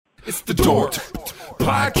It's the Dork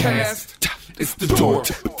Podcast. It's the Dork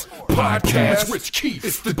Podcast. Rich Keefe.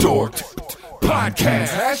 It's the Dork Podcast.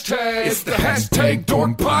 Hashtag. It's the hashtag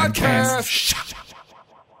Dork Podcast.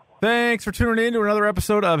 Thanks for tuning in to another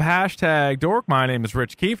episode of Hashtag Dork. My name is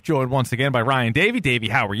Rich Keefe, joined once again by Ryan Davey. Davey,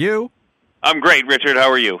 how are you? I'm great, Richard.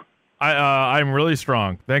 How are you? I'm really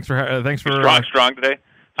strong. Thanks for strong today.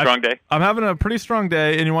 Strong day. I'm having a pretty strong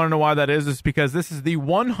day, and you want to know why that is? It's because this is the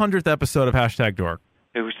 100th episode of Hashtag Dork.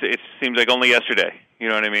 It seems like only yesterday. You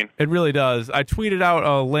know what I mean? It really does. I tweeted out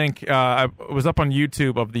a link. I was up on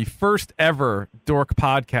YouTube of the first ever Dork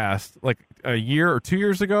podcast, like a year or 2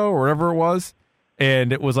 years ago, or whatever it was.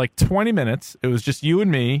 And it was like 20 minutes. It was just you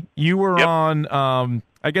and me. You were on,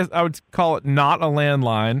 I guess I would call it not a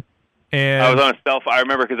landline. And I was on a cell phone. I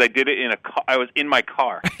remember because I did it in a car. I was in my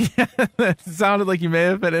car. It sounded like you may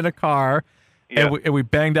have been in a car. Yeah. And we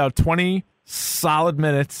banged out 20 solid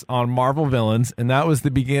minutes on Marvel villains, and that was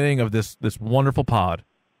the beginning of this wonderful pod.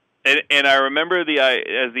 And I remember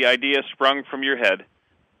as the idea sprung from your head,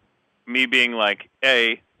 me being like,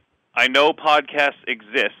 hey, I know podcasts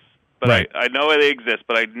exist, but right. I know they exist,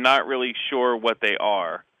 but I'm not really sure what they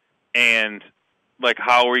are. And like,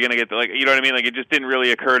 how are we going to get to, like, you know what I mean? Like, it just didn't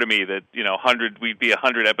really occur to me that, we'd be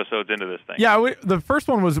 100 episodes into this thing. Yeah, the first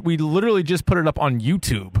one was we literally just put it up on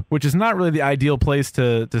YouTube, which is not really the ideal place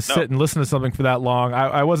to sit and listen to something for that long.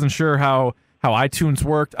 I wasn't sure how iTunes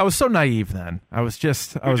worked. I was so naive then. We were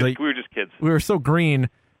just kids. We were so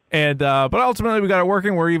green. And but ultimately we got it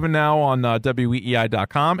working. We're even now on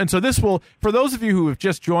WEEI.com. And so this will, for those of you who have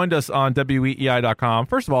just joined us on WEEI.com,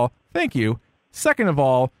 first of all, thank you. Second of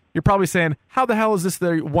all, you're probably saying, how the hell is this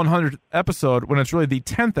the 100th episode when it's really the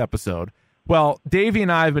 10th episode? Well, Davey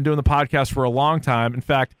and I have been doing the podcast for a long time. In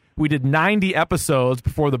fact, we did 90 episodes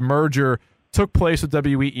before the merger took place with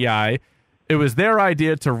WEEI. It was their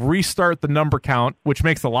idea to restart the number count, which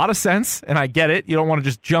makes a lot of sense, and I get it. You don't want to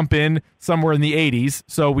just jump in somewhere in the 80s.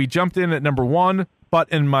 So we jumped in at number 1, but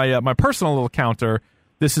in my personal little counter,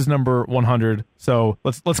 this is number 100. So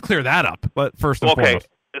let's clear that up first and foremost.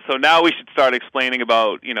 So now we should start explaining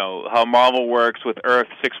about, how Marvel works with Earth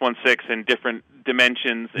 616 and different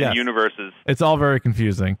dimensions and universes. It's all very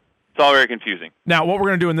confusing. It's all very confusing. Now, what we're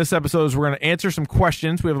going to do in this episode is we're going to answer some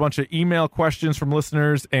questions. We have a bunch of email questions from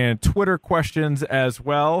listeners and Twitter questions as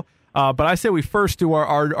well. But I say we first do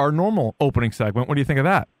our normal opening segment. What do you think of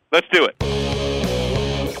that? Let's do it.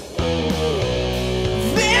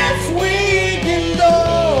 This week in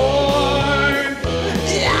Dork.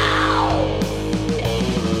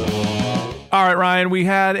 All right, Ryan, we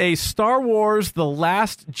had a Star Wars The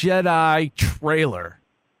Last Jedi trailer.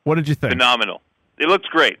 What did you think? Phenomenal. It looks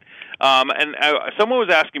great. And someone was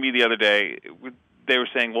asking me the other day, they were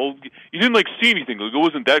saying, well, you didn't see anything. It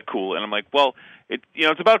wasn't that cool. And I'm like, well,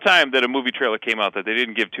 it's about time that a movie trailer came out that they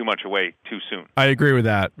didn't give too much away too soon. I agree with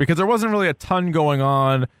that because there wasn't really a ton going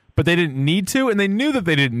on, but they didn't need to, and they knew that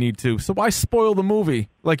they didn't need to. So why spoil the movie?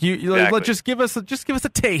 Like exactly. Just give us a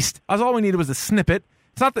taste. That's all we needed was a snippet.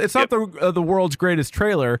 It's not the world's greatest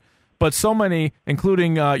trailer, but so many,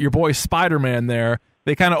 including your boy Spider-Man there,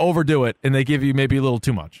 they kind of overdo it and they give you maybe a little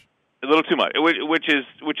too much. A little too much, which is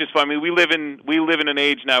fun. I mean, we live in an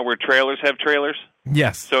age now where trailers have trailers.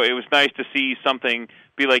 Yes. So it was nice to see something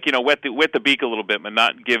be like, wet the beak a little bit, but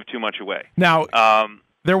not give too much away. Now,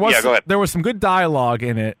 there was some good dialogue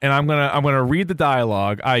in it, and I'm gonna read the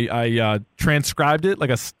dialogue. I transcribed it like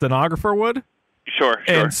a stenographer would. Sure.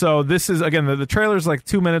 And so this is again the trailer's like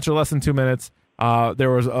 2 minutes or less than 2 minutes. There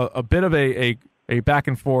was a bit of a back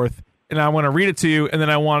and forth, and I want to read it to you, and then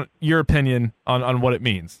I want your opinion on what it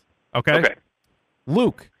means. Okay?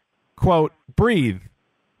 Luke, quote, breathe.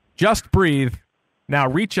 Just breathe. Now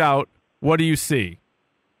reach out. What do you see?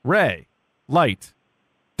 Rey, light.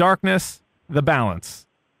 Darkness, the balance.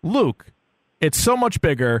 Luke, it's so much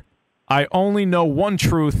bigger. I only know one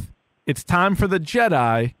truth. It's time for the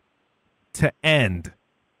Jedi to end.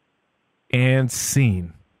 And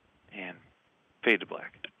scene. And fade to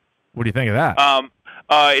black. What do you think of that?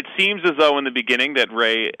 It seems as though in the beginning that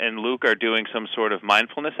Rey and Luke are doing some sort of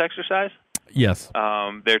mindfulness exercise. Yes.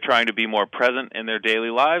 They're trying to be more present in their daily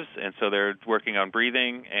lives, and so they're working on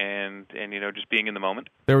breathing and just being in the moment.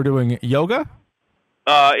 They were doing yoga?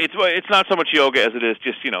 It's not so much yoga as it is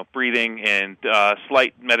just breathing and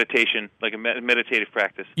slight meditation, like a meditative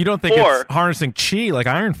practice. You don't think it's harnessing chi like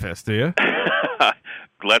Iron Fist, do you?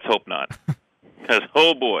 Let's hope not. Because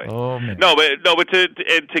oh boy, man. No, but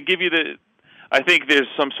to give you I think there's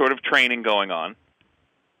some sort of training going on,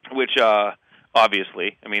 which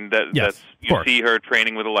obviously, I mean that's you see her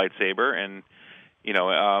training with a lightsaber, and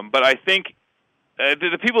but I think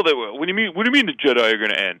the people that what do you mean the Jedi are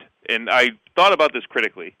going to end? And I thought about this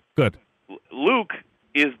critically. Good. Luke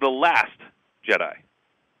is the last Jedi.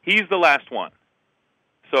 He's the last one.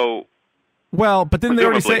 So. Well, but then they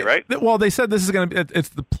already say, right? Well, they said this is going to be, it's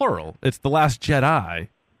the plural. It's the last Jedi,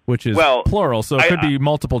 which is plural, so it could be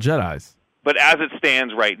multiple Jedis. But as it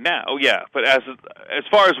stands right now, yeah. But as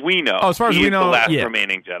far as we know, as we know, the last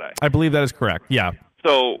remaining Jedi. I believe that is correct, yeah.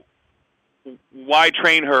 So why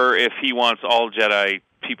train her if he wants all Jedi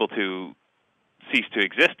people to cease to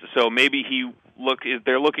exist? So maybe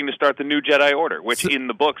they're looking to start the new Jedi Order, which in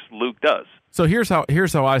the books Luke does. So here's how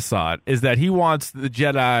I saw it, is that he wants the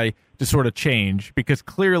Jedi to sort of change, because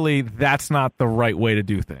clearly that's not the right way to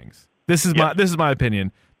do things. This is my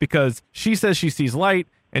opinion, because she says she sees light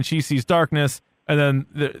and she sees darkness, and then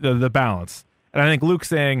the balance. And I think Luke's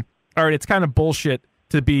saying, all right, it's kind of bullshit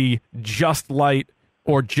to be just light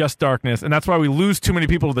or just darkness, and that's why we lose too many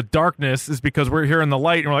people to the darkness, is because we're here in the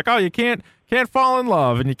light, and we're like, oh, you can't fall in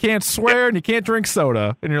love, and you can't swear, and you can't drink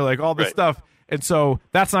soda, and you're like, all this stuff. And so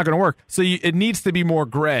that's not going to work. So it needs to be more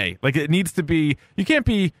gray. Like, it needs to be, you can't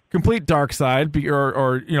be complete dark side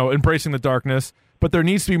or embracing the darkness, but there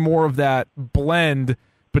needs to be more of that blend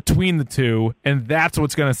between the two, and that's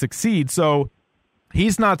what's going to succeed. So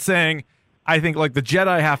he's not saying, I think, like, the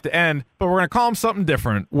Jedi have to end, but we're going to call them something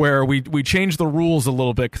different, where we change the rules a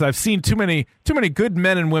little bit, because I've seen too many good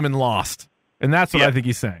men and women lost, and that's what I think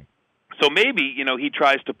he's saying. So maybe, he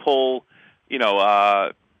tries to pull, he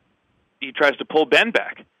tries to pull Ben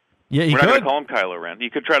back. Yeah, We're not going to call him Kylo Ren. You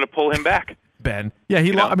could try to pull him back. Ben. Yeah,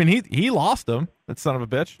 he lost him, that son of a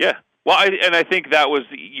bitch. Yeah. Well, I think that was,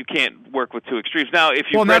 you can't work with two extremes. Now, if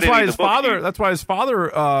you that's why his father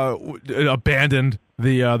abandoned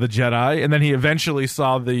the Jedi, and then he eventually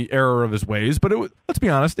saw the error of his ways. But let's be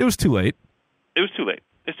honest, it was too late. It was too late.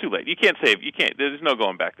 It's too late. You can't save. You can't. There's no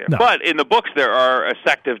going back there. No. But in the books, there are a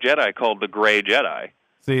sect of Jedi called the Gray Jedi.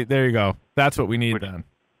 See, there you go. That's what we need then.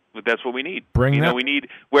 But that's what we need. We need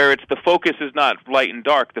where the focus is not light and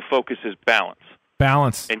dark. The focus is balance.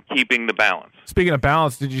 Balance. And keeping the balance. Speaking of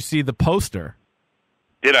balance, did you see the poster?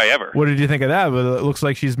 Did I ever? What did you think of that? Well, it looks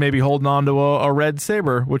like she's maybe holding on to a red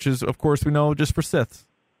saber, which is, of course, we know, just for Siths.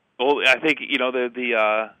 Well, I think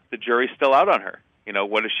the jury's still out on her.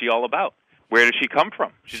 What is she all about? Where does she come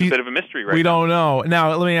from? She's a bit of a mystery right now. We don't know.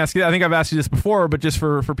 Now, let me ask you, I think I've asked you this before, but just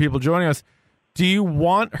for people joining us, do you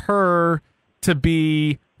want her to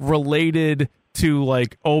be related to,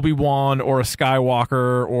 like, Obi-Wan or a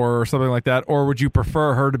Skywalker or something like that, or would you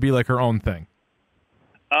prefer her to be like her own thing?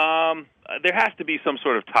 There has to be some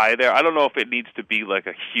sort of tie there. I don't know if it needs to be like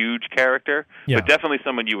a huge character, but definitely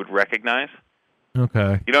someone you would recognize.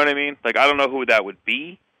 Okay. You know what I mean? Like, I don't know who that would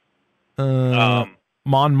be. Mon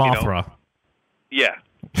Mothra. Yeah.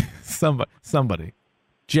 Somebody.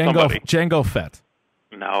 Jango Fett.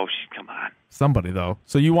 No, come on. Somebody, though.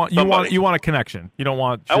 So you want a connection. You don't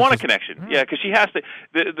want. I want a connection. Yeah, because she has to.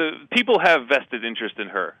 The people have vested interest in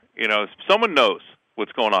her. Someone knows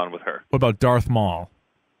what's going on with her. What about Darth Maul?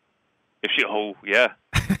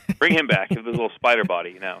 Bring him back. With his little spider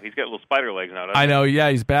body now. He's got little spider legs now. I know.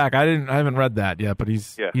 Yeah, he's back. I haven't read that yet, but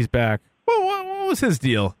he's back. What was his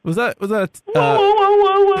deal? Was that? What's up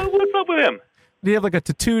with him? Did he have like a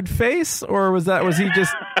tattooed face, or was he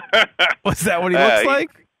just? Was that what he looks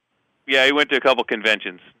like? Yeah, he went to a couple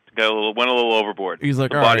conventions. Went a little overboard. He's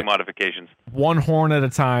like, body modifications. One horn at a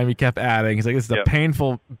time. He kept adding. He's like, this is a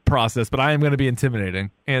painful process, but I am going to be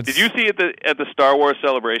intimidating. And did you see at the Star Wars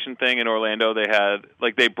Celebration thing in Orlando?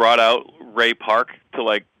 They brought out Ray Park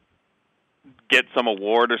to get some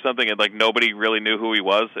award or something, and nobody really knew who he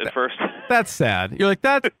was at first. That's sad. You're like,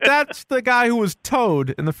 that's the guy who was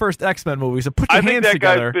Toad in the first X-Men movie. So put your hands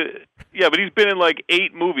together. But he's been in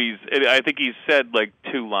 8 movies, and I think he's said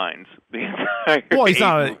 2 lines. Well, he's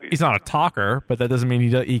not a talker, but that doesn't mean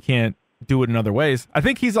he can't do it in other ways. I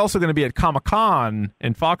think he's also going to be at Comic-Con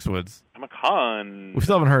in Foxwoods. Comic-Con. We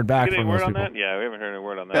still haven't heard back from those people. Yeah, we haven't heard a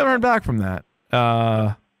word on that. We haven't heard back from that.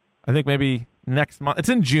 I think maybe next month. It's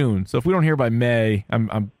in June, so if we don't hear by May,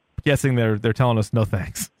 I'm guessing they're telling us no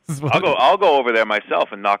thanks. I'll go over there myself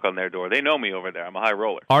and knock on their door. They know me over there. I'm a high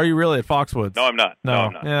roller. Are you really at Foxwoods? No, I'm not. No,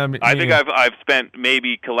 I'm not. Yeah, I think I've spent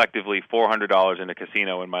maybe collectively $400 in a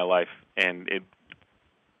casino in my life, and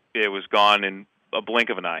it was gone in a blink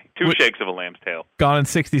of an eye. 2 shakes of a lamb's tail. Gone in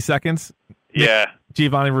 60 seconds? Yeah.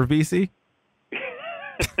 Giovanni Ribisi?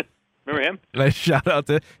 Remember him? Nice shout out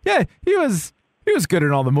to... Yeah, he was good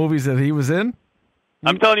in all the movies that he was in.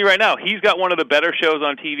 I'm telling you right now, he's got one of the better shows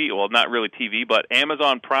on TV. Well, not really TV, but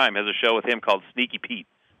Amazon Prime has a show with him called Sneaky Pete,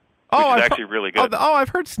 which is actually really good. I've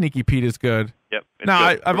heard Sneaky Pete is good. Yep. It's No,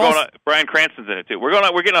 good. I've also Bryan Cranston's in it too. We're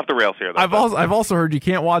getting off the rails here. Though, I've also heard you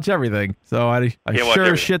can't watch everything, so I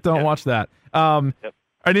sure as shit don't watch that. Yep.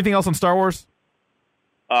 Anything else on Star Wars?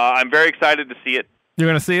 I'm very excited to see it. You're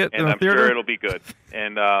going to see it and in the I'm theater? sure it'll be good.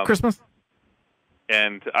 And Christmas?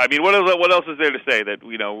 And I mean, what else is there to say? That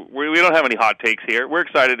we don't have any hot takes here. We're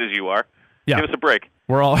excited as you are. Yeah. Give us a break.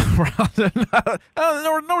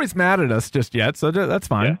 Nobody's mad at us just yet, so that's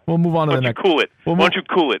fine. Yeah. We'll move on to the next. Cool it. Why don't you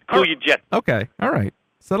cool it? Cool your jet. Okay. All right.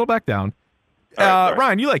 Settle back down. Right,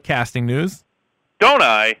 Ryan, you like casting news, don't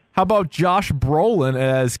I? How about Josh Brolin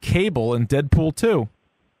as Cable in Deadpool 2?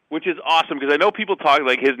 Which is awesome, because I know people talk,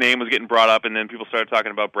 like his name was getting brought up, and then people started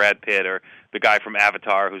talking about Brad Pitt or the guy from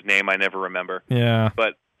Avatar, whose name I never remember. Yeah.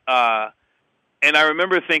 But, and I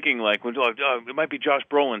remember thinking, like, it might be Josh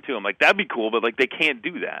Brolin, too. I'm like, that'd be cool, but, like, they can't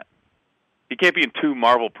do that. He can't be in 2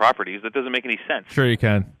 Marvel properties. That doesn't make any sense. Sure you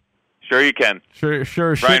can. Sure you can. Sure.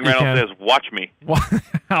 Ryan Reynolds says, watch me.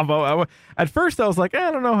 How about, at first I was like,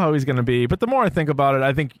 I don't know how he's going to be, but the more I think about it,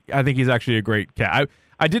 I think he's actually a great cat.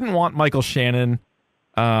 I didn't want Michael Shannon.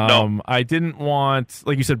 No. I didn't want,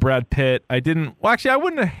 like you said, Brad Pitt. I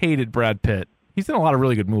wouldn't have hated Brad Pitt. He's in a lot of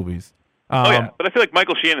really good movies. But I feel like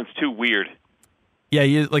Michael Shannon's too weird.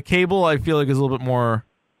 Yeah, like Cable, I feel like is a little bit more.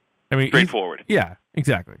 Straightforward. Yeah,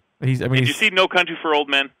 exactly. Did you see No Country for Old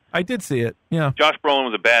Men? I did see it. Yeah. Josh Brolin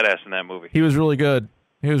was a badass in that movie. He was really good.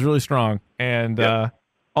 He was really strong. And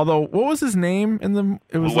although, what was his name in the?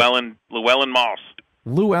 It was Llewellyn Moss.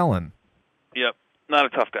 Llewellyn. Yep. Not a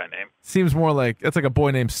tough guy name. Seems more like it's like a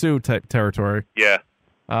boy named Sue type territory. Yeah.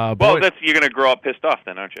 You're going to grow up pissed off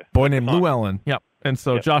then, aren't you? Boy named Llewellyn. Yep. And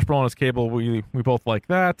so Josh Brolin as Cable, we both like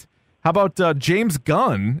that. How about James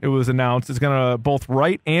Gunn? It was announced is going to both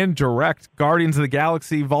write and direct Guardians of the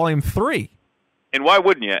Galaxy Volume 3. And why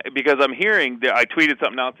wouldn't you? Because I'm hearing, I tweeted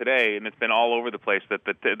something out today, and it's been all over the place, that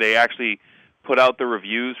they actually put out the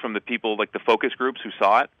reviews from the people, like the focus groups who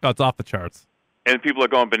saw it. Oh, it's off the charts. And people are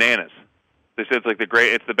going bananas. They said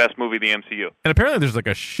it's the best movie in the MCU. And apparently there's like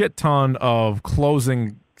a shit ton of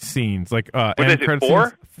closing scenes, like end credit 4?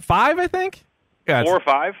 Scenes. 5, I think. Yeah, 4 or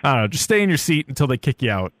 5? I don't know. Just stay in your seat until they kick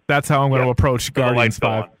you out. That's how I'm going to approach Guardians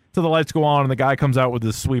 5. Till the lights go on and the guy comes out with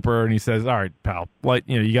his sweeper and he says, "All right, pal,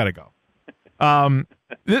 you got to go."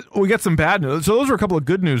 We got some bad news. So those were a couple of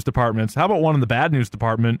good news departments. How about one in the bad news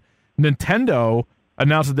department? Nintendo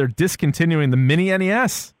announced that they're discontinuing the Mini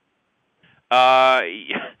NES.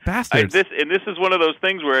 Bastards. This is one of those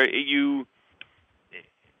things where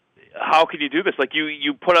how can you do this? Like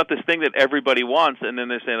you put out this thing that everybody wants, and then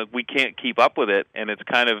they're saying, like, we can't keep up with it, and it's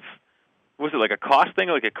kind of, was it like a cost thing?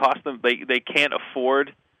 Like it cost them, they can't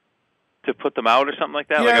afford to put them out or something like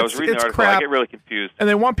that? Yeah, like I was reading the article, I get really confused. And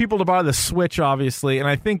they want people to buy the Switch, obviously, and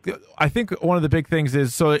I think one of the big things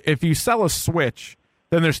is, so if you sell a Switch,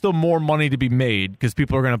 then there's still more money to be made because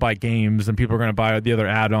people are going to buy games and people are going to buy the other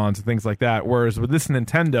add-ons and things like that. Whereas with this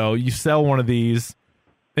Nintendo, you sell one of these,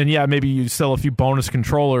 and maybe you sell a few bonus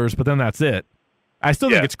controllers, but then that's it. I still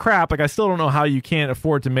think it's crap. Like, I still don't know how you can't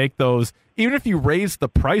afford to make those. Even if you raised the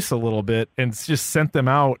price a little bit and just sent them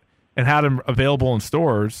out and had them available in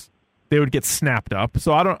stores, they would get snapped up.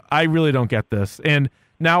 So I really don't get this. And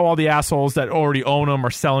now all the assholes that already own them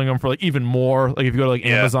are selling them for like even more. Like if you go to like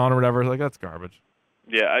Amazon or whatever, like that's garbage.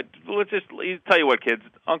 Yeah, let's tell you what, kids.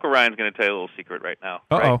 Uncle Ryan's going to tell you a little secret right now.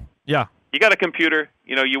 Right? Yeah. You got a computer.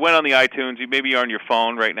 You went on the iTunes. Maybe you're on your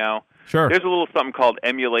phone right now. Sure. There's a little something called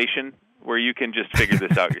emulation where you can just figure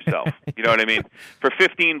this out yourself. You know what I mean? For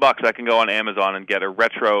 $15, I can go on Amazon and get a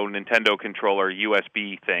retro Nintendo controller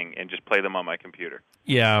USB thing and just play them on my computer.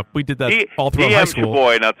 Yeah, we did that all through high school. DM your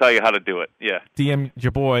boy, and I'll tell you how to do it. Yeah. DM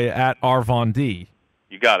your boy at Arvon D.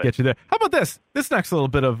 You got it. Get you there. How about this? This next little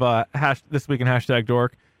bit of This Week in Hashtag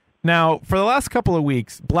Dork. Now, for the last couple of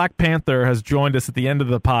weeks, Black Panther has joined us at the end of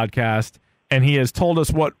the podcast, and he has told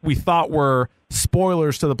us what we thought were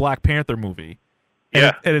spoilers to the Black Panther movie.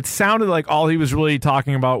 And it sounded like all he was really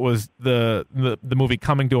talking about was the movie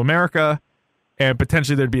Coming to America, and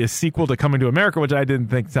potentially there'd be a sequel to Coming to America, which I didn't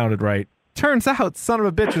think sounded right. Turns out, son of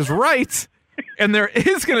a bitch is right, and there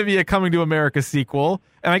is going to be a Coming to America sequel,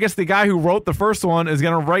 and I guess the guy who wrote the first one is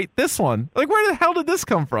going to write this one. Like, where the hell did this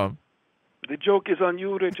come from? The joke is on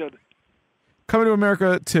you, Richard. Coming to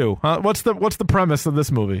America 2. Huh? What's the premise of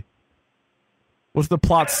this movie? What's the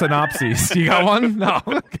plot synopsis? You got one? No.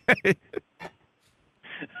 Okay.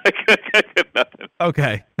 I got nothing.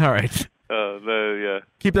 Okay. All right.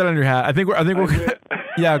 Keep that on your hat. I think we're.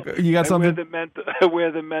 Yeah, you got something. I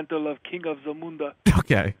wear the mantle of King of Zamunda.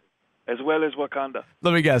 Okay. As well as Wakanda.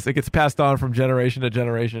 Let me guess. It gets passed on from generation to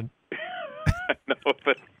generation. No,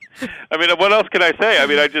 but I mean, what else can I say? I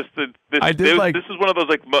mean, this is one of those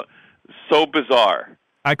like so bizarre.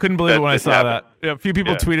 I couldn't believe it when I saw happened. that. Yeah, a few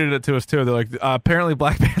people tweeted it to us too. They're like, apparently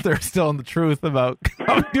Black Panther is still in the truth about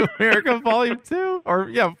Coming to America Volume 2, or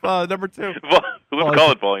number 2. Let's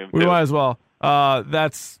call it Volume 2. We might as well.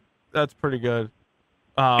 That's pretty good.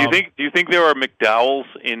 Do you think there are McDowells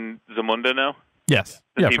in Zamunda now? Yes.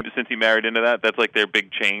 Since he married into that, that's like their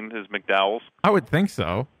big chain is McDowells. I would think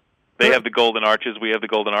so. They have the Golden Arches. We have the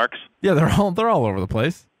Golden Arcs. Yeah, they're all over the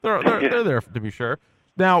place. They're there to be sure.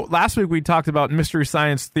 Now, last week we talked about Mystery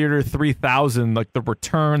Science Theater 3000, like the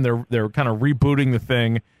return. They're kind of rebooting the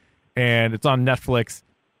thing, and it's on Netflix.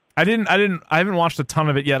 I haven't watched a ton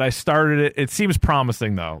of it yet. I started it. It seems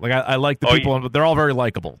promising though. Like I like the people, but they're all very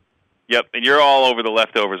likable. Yep, and you're all over The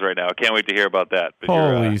Leftovers right now. I can't wait to hear about that. But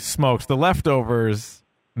holy smokes, The Leftovers,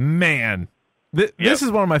 man. This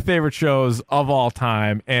is one of my favorite shows of all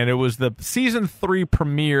time, and it was the season 3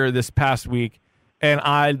 premiere this past week, and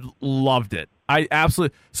I loved it. I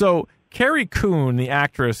absolutely. So Carrie Coon, the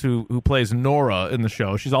actress who plays Nora in the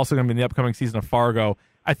show, she's also going to be in the upcoming season of Fargo.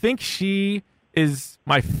 I think she is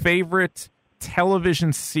my favorite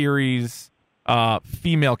television series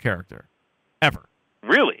female character ever.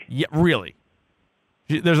 Really? Yeah, really.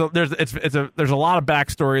 There's a lot of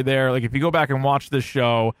backstory there. Like if you go back and watch this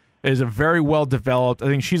show, it is a very well developed. I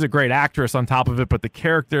think she's a great actress on top of it, but the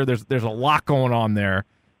character there's a lot going on there,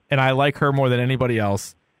 and I like her more than anybody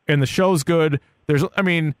else. And the show's good.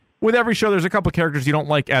 With every show, there's a couple of characters you don't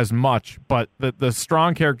like as much, but the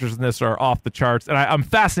strong characters in this are off the charts, and I'm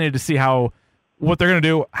fascinated to see what they're going to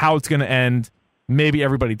do, how it's going to end. Maybe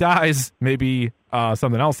everybody dies. Maybe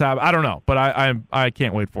something else happens. I don't know, but I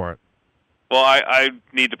can't wait for it. Well, I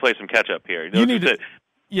need to play some catch up here. You need to,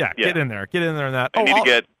 get in there. Get in there in that. I need to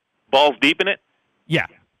get balls deep in it. Yeah.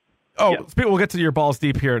 We'll get to your balls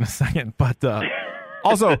deep here in a second, but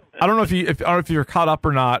also I don't know if you're caught up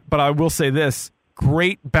or not, but I will say this: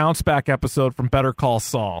 great bounce back episode from Better Call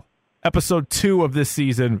Saul. Episode 2 of this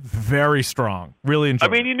season, very strong. Really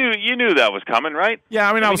enjoyed. You knew that was coming, right? Yeah,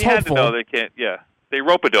 I was hopeful. Had to know they can't. Yeah, they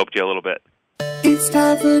rope-a-doped you a little bit. It's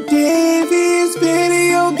time for Davey's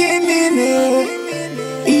Video Game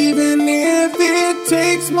Minute, even if it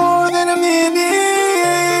takes more than a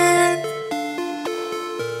minute.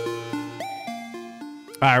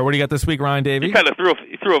 All right, what do you got this week, Ryan Davey? You kind of threw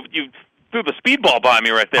the speedball by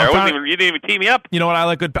me right there. You didn't even tee me up. You know what? I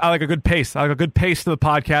like a good pace. I like a good pace to the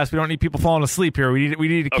podcast. We don't need people falling asleep here. We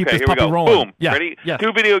need to keep this puppy rolling. Boom. Yeah. Ready? Yes.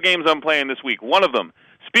 2 video games I'm playing this week. One of them,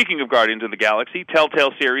 speaking of Guardians of the Galaxy,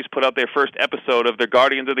 Telltale Series put out their first episode of their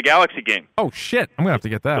Guardians of the Galaxy game. Oh shit! I'm gonna have to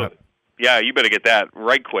get that. Yeah, you better get that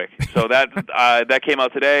right quick. So that that came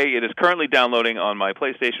out today. It is currently downloading on my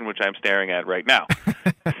PlayStation, which I'm staring at right now.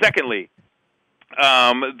 Secondly,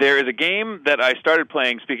 there is a game that I started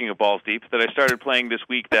playing, speaking of balls deep, that I started playing this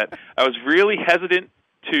week that I was really hesitant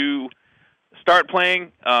to start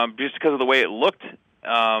playing just because of the way it looked.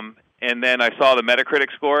 And then I saw the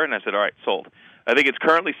Metacritic score, and I said, all right, sold. I think it's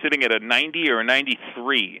currently sitting at a 90 or a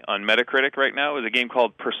 93 on Metacritic right now. It's a game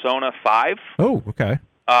called Persona 5. Oh, okay.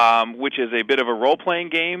 Which is a bit of a role-playing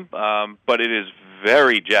game, but it is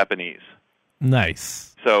very Japanese. Nice.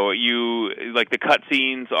 So the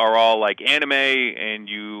cutscenes are all like anime, and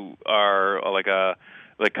you are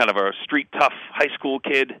kind of a street tough high school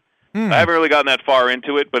kid. I haven't really gotten that far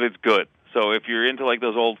into it, but it's good. So if you're into like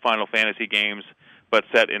those old Final Fantasy games, but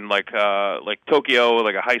set in like Tokyo,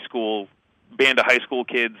 like a high school band of high school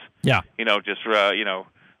kids, just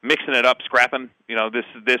mixing it up, scrapping.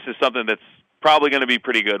 This is something that's probably going to be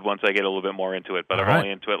pretty good once I get a little bit more into it. But I'm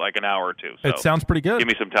only into it like an hour or two. So it sounds pretty good. Give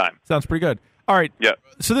me some time. Sounds pretty good. All right. Yeah.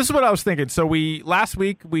 So this is what I was thinking. So last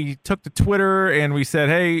week we took to Twitter and we said,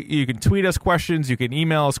 hey, you can tweet us questions, you can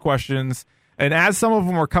email us questions. And as some of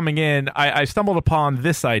them were coming in, I stumbled upon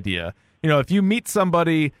this idea. If you meet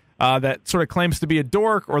somebody that sort of claims to be a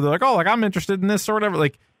dork, or they're like, oh, like I'm interested in this or whatever,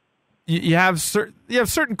 like you have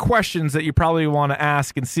certain questions that you probably want to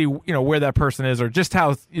ask and see, where that person is, or just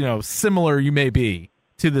how, similar you may be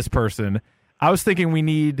to this person. I was thinking we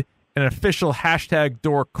need an official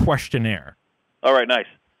 #dork questionnaire. All right, nice.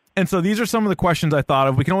 And so these are some of the questions I thought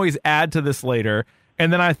of. We can always add to this later.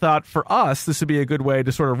 And then I thought for us, this would be a good way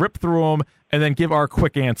to sort of rip through them and then give our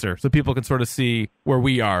quick answer so people can sort of see where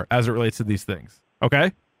we are as it relates to these things.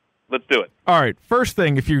 Okay? Let's do it. All right. First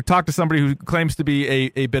thing, if you talk to somebody who claims to be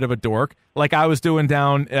a bit of a dork, like I was doing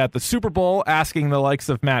down at the Super Bowl, asking the likes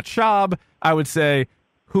of Matt Schaub, I would say,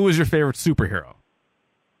 who is your favorite superhero?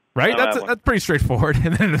 Right? That's pretty straightforward.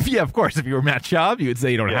 And then, of course, if you were Matt Schaub, you would say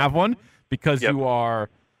you don't have one because you are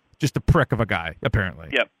just a prick of a guy, apparently.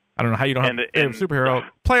 Yep. I don't know how you don't have a favorite superhero.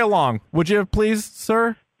 Play along, would you, please,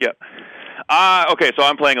 sir? Yep. Okay, so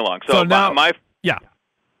I'm playing along. So now,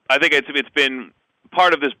 I think it's been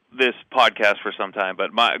part of this podcast for some time,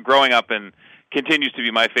 but growing up and continues to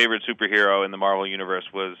be my favorite superhero in the Marvel universe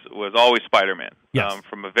was always Spider-Man. Yes.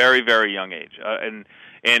 From a very, very young age.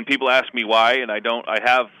 And people ask me why, and I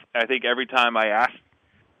think every time I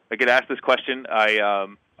get asked this question, I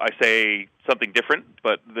say something different,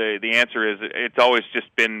 but the answer is it's always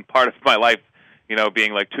just been part of my life,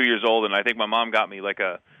 being like 2 years old, and I think my mom got me like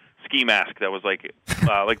a ski mask that was like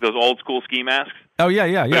those old school ski masks. Oh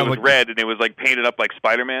yeah. But it was red and it was like painted up like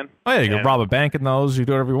Spider-Man. Oh yeah, you can rob a bank in those. You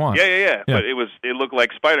do whatever you want. Yeah. But it looked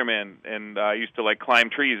like Spider-Man, and I used to like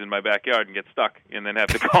climb trees in my backyard and get stuck, and then have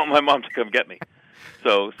to call my mom to come get me.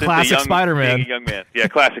 So since classic Spider-Man. Being a young man,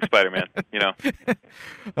 classic Spider-Man.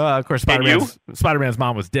 Of course, Spider-Man's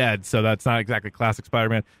mom was dead, so that's not exactly classic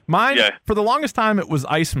Spider-Man. Mine, for the longest time, it was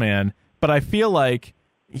Iceman, but I feel like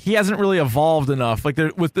he hasn't really evolved enough. Like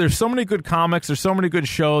there's so many good comics, there's so many good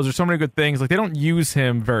shows, there's so many good things. Like they don't use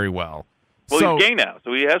him very well. Well, he's gay now,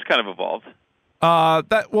 so he has kind of evolved.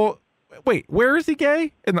 Wait, where is he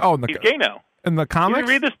gay? He's gay now. In the comics? Did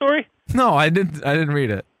you read the story? No, I didn't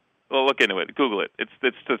read it. Well, look into it. Google it. It's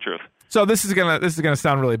the truth. So this is gonna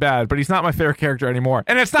sound really bad, but he's not my favorite character anymore,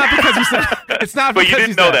 and it's not because he said it's not. But you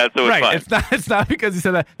didn't know that, so it's fine. It's not because he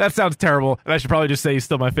said that. That sounds terrible, and I should probably just say he's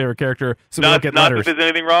still my favorite character. So we don't get letters. Not that there's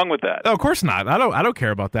anything wrong with that. No, of course not. I don't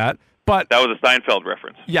care about that. But that was a Seinfeld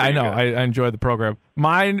reference. Yeah, I know. I enjoyed the program.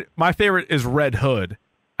 My favorite is Red Hood.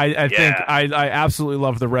 I think I absolutely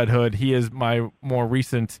love the Red Hood. He is my more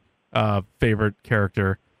recent favorite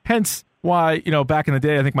character. Hence why, back in the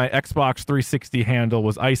day, I think my Xbox 360 handle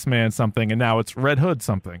was Iceman something, and now it's Red Hood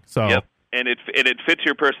something. So yep, and it fits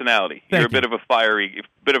your personality. You're a bit of a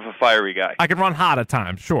fiery guy. I can run hot at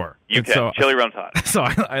times, sure. You can. So, Chili runs hot. So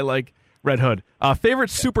I like Red Hood.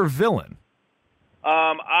 Favorite super villain?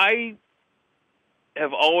 I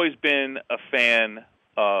have always been a fan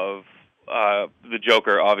of the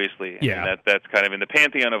Joker. Obviously, yeah. I mean, that's kind of in the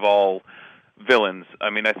pantheon of all villains.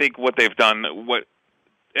 I mean, I think what they've done,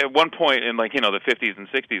 at one point in the 50s and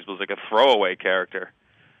 60s was like a throwaway character,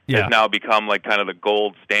 has now become like kind of the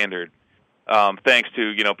gold standard, thanks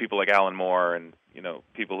to people like Alan Moore and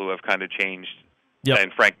people who have kind of changed,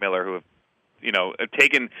 and Frank Miller who have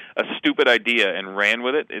taken a stupid idea and ran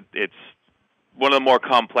with it. It's one of the more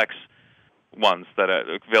complex ones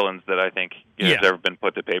villains that I think has ever been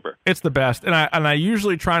put to paper. It's the best, and I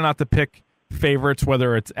usually try not to pick favorites,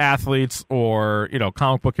 whether it's athletes or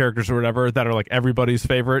comic book characters or whatever, that are like everybody's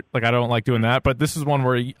favorite. Like I don't like doing that, but this is one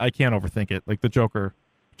where I can't overthink it. Like the Joker's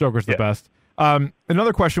the best.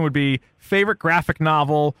 Another question would be favorite graphic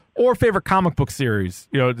novel or favorite comic book series,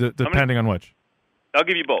 depending on which. I'll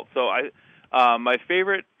give you both. So my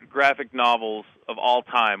favorite graphic novels of all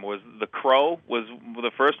time was The Crow. Was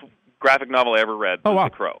the first graphic novel I ever read. Oh, wow. The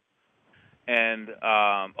Crow. And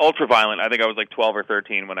Ultraviolent, I think I was like 12 or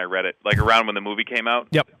 13 when I read it, like around when the movie came out.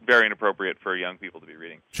 Yep. Very inappropriate for young people to be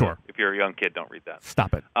reading. Sure. If you're a young kid, don't read that.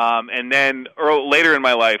 Stop it. And then later in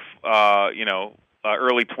my life,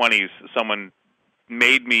 early 20s, someone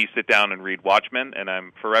made me sit down and read Watchmen, and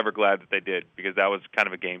I'm forever glad that they did, because that was kind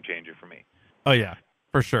of a game changer for me. Oh, yeah,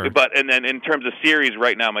 for sure. And then in terms of series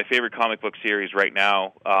right now, my favorite comic book series right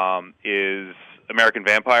now is American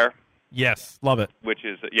Vampire. Yes, love it. Which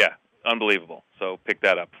is, unbelievable. So pick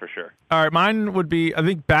that up for sure. All right, mine would be, I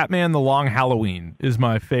think Batman: The Long Halloween is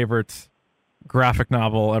my favorite graphic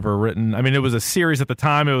novel ever written. I mean, it was a series at the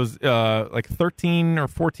time. It was like 13 or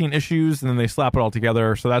 14 issues, and then they slap it all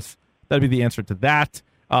together. So that'd be the answer to that.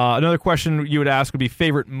 Another question you would ask would be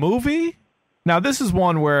favorite movie. Now, this is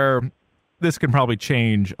one where this can probably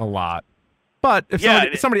change a lot. But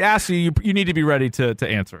if somebody asks you, you need to be ready to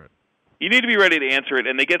answer it. You need to be ready to answer it,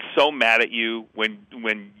 and they get so mad at you when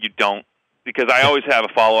you don't, because I always have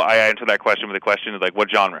a follow. I answer that question with a question like, what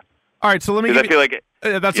genre? All right, so let me. I feel like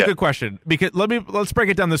that's a good question, because let's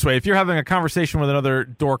break it down this way. If you're having a conversation with another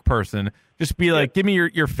dork person, just be like, give me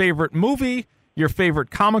your favorite movie, your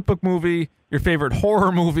favorite comic book movie, your favorite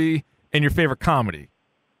horror movie, and your favorite comedy.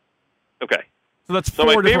 Okay. So that's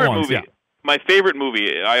four different ones. Movie, my favorite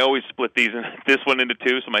movie, I always split this one into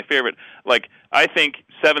two. So my favorite, I think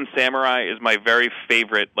Seven Samurai is my very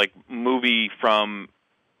favorite, movie from,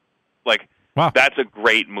 wow. That's a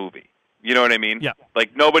great movie. You know what I mean? Yeah.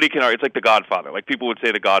 Nobody can argue. It's like The Godfather. People would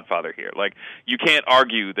say The Godfather here. You can't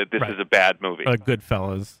argue that this is a bad movie.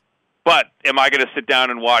 Goodfellas. But am I going to sit down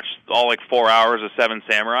and watch all 4 hours of Seven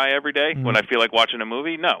Samurai every day when I feel like watching a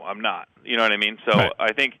movie? No, I'm not. You know what I mean? So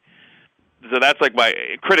I think... So that's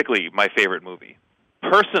critically my favorite movie.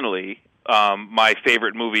 Personally, my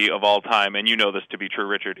favorite movie of all time, and you know this to be true,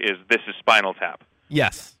 Richard, is This Is Spinal Tap.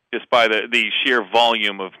 Yes. Just by the sheer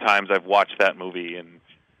volume of times I've watched that movie and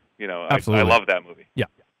You know, Absolutely. I love that movie. Yeah.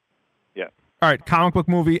 Yeah. All right, comic book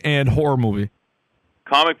movie and horror movie.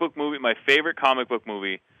 Comic book movie. My favorite comic book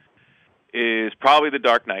movie is probably The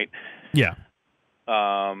Dark Knight. Yeah.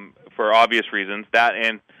 For obvious reasons. That,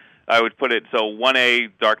 and I would put it, so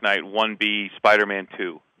 1A, Dark Knight, 1B, Spider-Man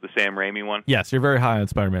 2, the Sam Raimi one. Yes, you're very high on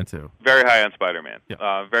Spider-Man 2. Very high on Spider-Man.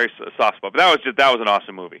 Yeah. Very soft spot. But that was an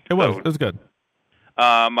awesome movie. It was. It was good.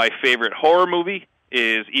 My favorite horror movie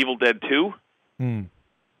is Evil Dead 2. And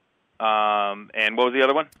what was the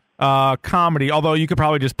other one? Comedy, although you could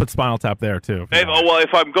probably just put Spinal Tap there, too.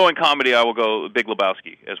 If I'm going comedy, I will go Big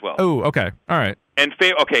Lebowski as well. Oh, okay. All right. And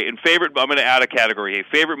favorite, I'm going to add a category. A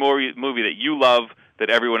favorite movie that you love that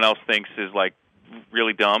everyone else thinks is, like,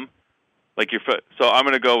 really dumb. So I'm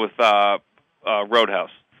going to go with Roadhouse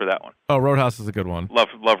for that one. Oh, Roadhouse is a good one.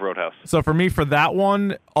 Love Roadhouse. So for me, for that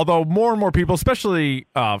one, although more and more people, especially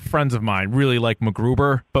friends of mine, really like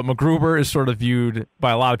MacGruber, but MacGruber is sort of viewed by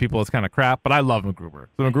a lot of people as kind of crap, but I love MacGruber.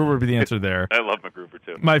 So MacGruber would be the answer there. I love MacGruber,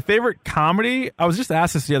 too. My favorite comedy, I was just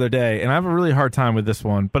asked this the other day, and I have a really hard time with this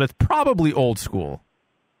one, but it's probably Old School.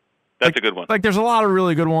 That's a good one. Like, there's a lot of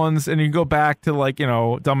really good ones, and you can go back to, like, you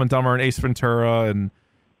know, Dumb and Dumber and Ace Ventura and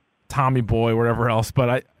Tommy Boy, whatever else,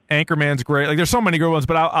 but Anchorman's great. Like, there's so many good ones,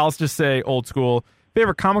 but I'll just say Old School.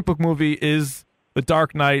 Favorite comic book movie is The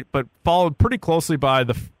Dark Knight, but followed pretty closely by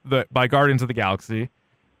by Guardians of the Galaxy.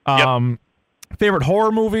 Favorite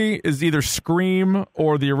horror movie is either Scream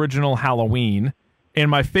or the original Halloween. And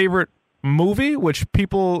my favorite movie, which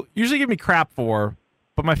people usually give me crap for,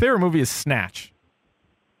 but my favorite movie is Snatch.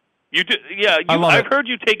 You do, yeah. I've heard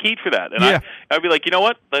you take heat for that, and I'd be like, you know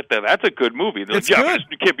what? That's a good movie. They're it's like, good.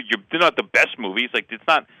 They're not the best movie. It's like it's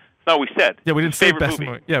not what we said. Yeah, we didn't say best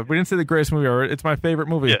movie. movie. Yeah, we didn't say the greatest movie ever. It's my favorite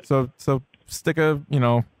movie. Yeah. So stick a Then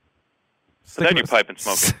you pipe and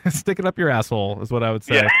smoke it. Stick it up your asshole is what I would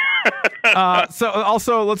say. Yeah. So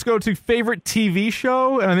also let's go to favorite TV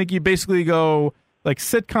show, and I think you basically go like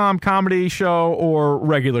sitcom, comedy show, or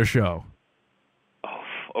regular show. Oh,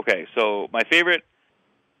 okay. So my favorite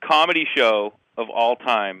comedy show of all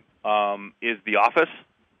time is The Office.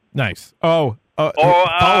 Nice.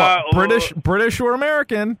 British or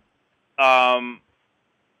American? I'm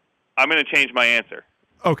going to change my answer.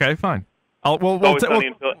 Okay, fine. Always Sunny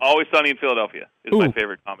in Philadelphia is my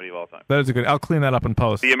favorite comedy of all time. That is a good. I'll clean that up in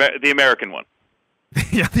post. The American one.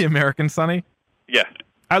 Yeah, the American Sunny. Yeah,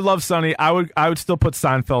 I love Sunny. I would still put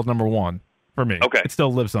Seinfeld number 1 for me. Okay, it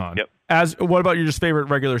still lives on. Yep. What about your just favorite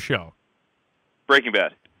regular show? Breaking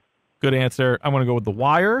Bad. Good answer. I'm going to go with The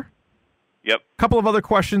Wire. Yep. A couple of other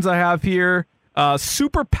questions I have here.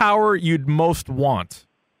 Superpower you'd most want.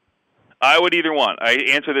 I would either want. I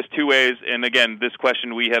answer this two ways, and again, this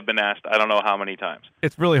question we have been asked I don't know how many times.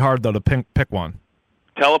 It's really hard, though, to pick one.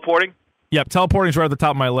 Teleporting? Yep, teleporting's right at the top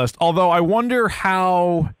of my list. Although I wonder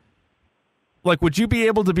how, like, would you be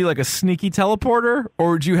able to be like a sneaky teleporter,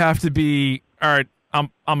 or would you have to be, all right, I'm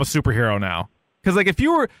a superhero now? Because if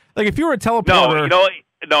you were a teleporter, you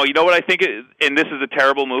know what I think is, and this is a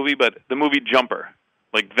terrible movie, but the movie Jumper,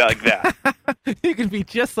 like that. You could be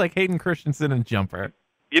just like Hayden Christensen in Jumper.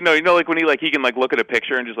 You know, like when he can like look at a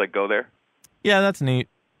picture and just like go there. Yeah, that's neat.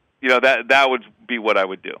 You know, that would be what I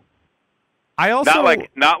would do. I also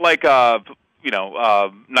not like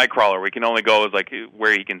Nightcrawler, where he can only go as like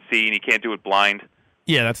where he can see and he can't do it blind.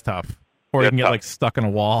 Yeah, that's tough. Or he can get like stuck in a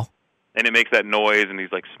wall. And it makes that noise, and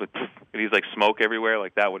he's like smoke everywhere.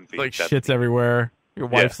 Like that wouldn't be like shit's everywhere. Your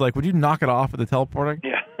wife's like, "Would you knock it off with the teleporting?"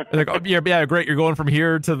 Yeah. Like, oh, yeah, great. You're going from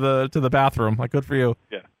here to the bathroom. Like, good for you.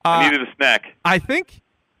 Yeah. I needed a snack. I think,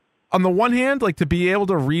 on the one hand, like to be able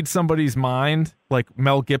to read somebody's mind, like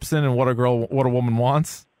Mel Gibson and What a Woman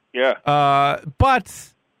Wants. Yeah.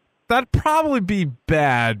 But that'd probably be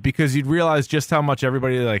bad because you'd realize just how much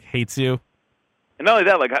everybody like hates you. And not only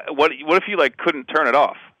that, like, what if you like couldn't turn it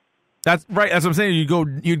off? That's right. As I'm saying,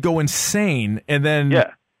 you'd go insane, and then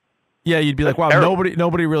you'd be like, wow, terrible.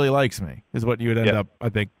 nobody really likes me. Is what you would end up, I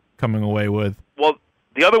think, coming away with. Well,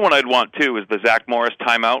 the other one I'd want too is the Zach Morris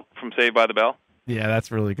timeout from Saved by the Bell. Yeah,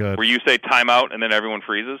 that's really good. Where you say timeout and then everyone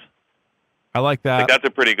freezes. I like that. That's a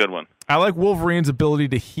pretty good one. I like Wolverine's ability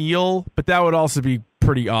to heal, but that would also be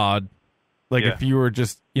pretty odd. Like if you were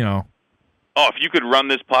just, Oh, if you could run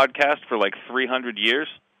this podcast for like 300 years,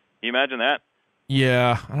 can you imagine that?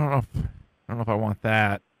 Yeah, I don't know if I want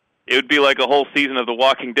that. It would be like a whole season of The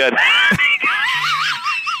Walking Dead.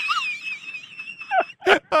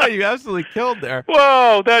 Oh, you absolutely killed there.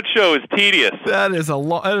 Whoa, that show is tedious. That is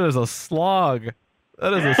a slog.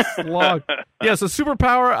 That is a slog. Yeah, so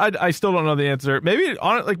superpower, I still don't know the answer. Maybe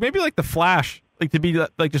like the Flash, like to be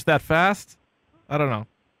like just that fast. I don't know.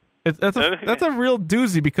 That's a real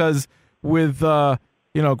doozy because with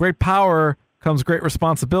great power comes great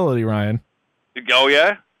responsibility, Ryan. Oh,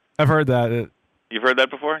 yeah? I've heard that. You've heard that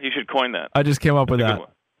before? You should coin that. I just came up with That's a that. good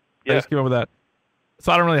one. Yeah. I just came up with that.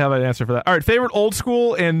 So I don't really have an answer for that. All right, favorite old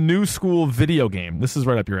school and new school video game. This is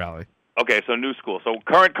right up your alley. Okay, so new school. So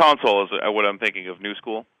current console is what I'm thinking of, new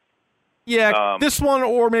school. Yeah, this one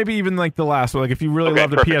or maybe even like the last one. Like if you really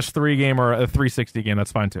love the perfect. PS3 game or a 360 game,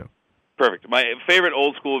 that's fine too. Perfect. My favorite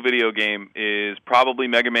old school video game is probably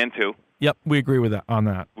Mega Man 2. Yep, we agree with that on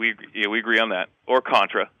that. We agree on that. Or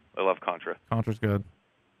Contra. I love Contra. Contra's good.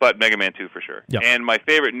 But Mega Man 2 for sure. Yep. And my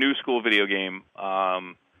favorite new school video game,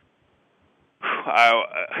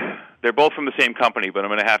 they're both from the same company, but I'm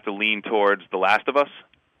going to have to lean towards The Last of Us.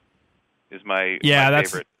 Is my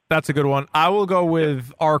favorite. That's a good one. I will go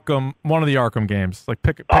with Arkham, one of the Arkham games. Like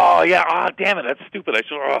pick. Oh yeah! Oh damn it! That's stupid. I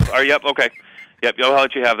should. Yep. Okay. Yep. I'll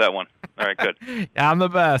let you have that one. All right. Good. I'm the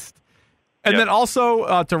best. And then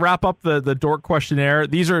also to wrap up the dork questionnaire,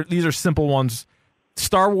 these are simple ones: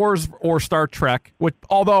 Star Wars or Star Trek. Which,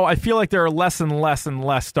 although I feel like there are less and less and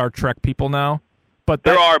less Star Trek people now, but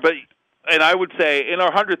there are. But and I would say in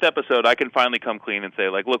our 100th episode, I can finally come clean and say,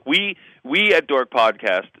 like, look, we at Dork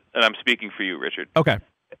Podcast, and I'm speaking for you, Richard. Okay.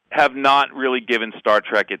 Have not really given Star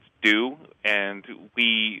Trek its due, and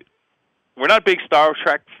we're not big Star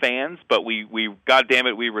Trek fans, but we goddamn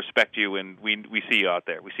it, we respect you, and we see you out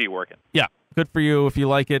there. We see you working. Yeah, good for you if you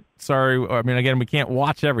like it. Sorry, I mean, again, we can't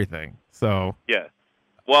watch everything, so yeah.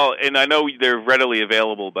 Well, and I know they're readily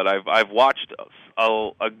available, but I've watched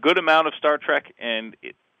a good amount of Star Trek, and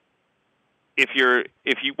if you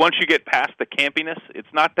once you get past the campiness,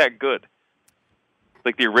 it's not that good.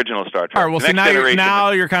 Like the original Star Trek. All right, well, see, now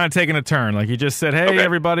you're kind of taking a turn. Like you just said, hey,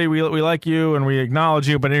 everybody, we like you and we acknowledge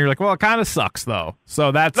you, but then you're like, well, it kind of sucks, though.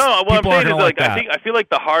 So that's no. What I'm saying is, like, that. I feel like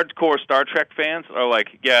the hardcore Star Trek fans are like,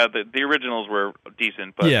 yeah, the originals were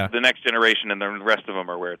decent, but the next generation and the rest of them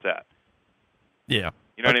are where it's at. Yeah,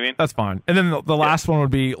 you know what I mean? That's fine. And then the last one would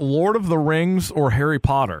be Lord of the Rings or Harry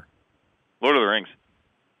Potter. Lord of the Rings.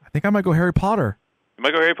 I think I might go Harry Potter. You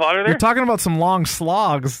might go Harry Potter there? You're talking about some long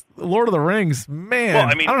slogs. Lord of the Rings, man, well,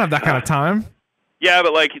 I mean, I don't have that kind of time. Yeah,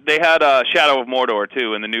 but like they had Shadow of Mordor,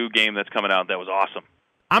 too, in the new game that's coming out. That was awesome.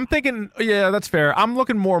 I'm thinking, yeah, that's fair. I'm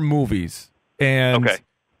looking more movies. And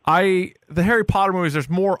the Harry Potter movies, there's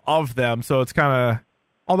more of them, so it's kind of,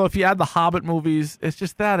 although if you add the Hobbit movies, it's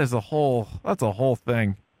just that's a whole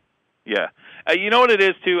thing. Yeah. You know what it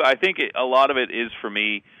is, too? I think a lot of it is, for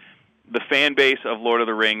me, the fan base of Lord of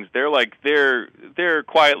the Rings, they're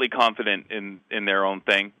quietly confident in their own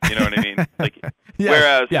thing. You know what I mean? Like,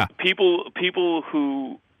 whereas people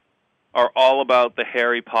who are all about the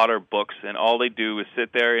Harry Potter books and all they do is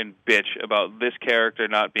sit there and bitch about this character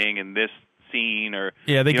not being in this scene, or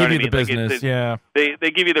they give you the business.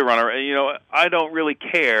 They give you the runner. You know, I don't really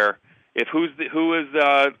care if who is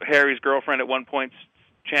Harry's girlfriend at one point,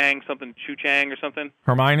 Chu Chang or something.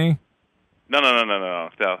 Hermione. No.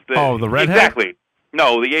 The redhead? Exactly.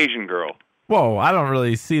 No, the Asian girl. Whoa, I don't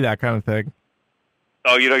really see that kind of thing.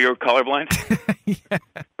 Oh, you're colorblind? Yeah.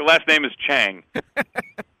 Her last name is Chang.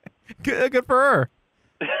 Good for her.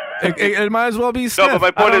 it might as well be Smith. No, but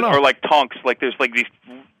my point is, or like Tonks, like there's like these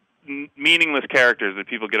meaningless characters that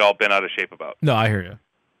people get all bent out of shape about. No, I hear you.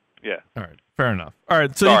 Yeah. All right, fair enough. All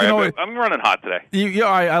right, so sorry, I'm running hot today.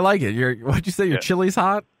 I like it. What'd you say? Your chili's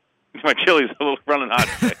hot? My chili's a little running hot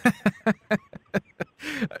today.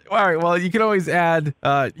 All right, well, you can always add,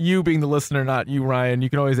 you being the listener, not you, Ryan, you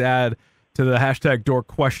can always add to the hashtag Dork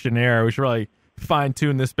Questionnaire. We should really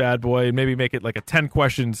fine-tune this bad boy and maybe make it like a 10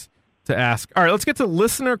 questions to ask. All right, let's get to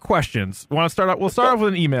listener questions. We'll start off with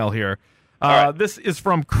an email here. Right. This is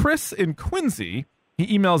from Chris in Quincy.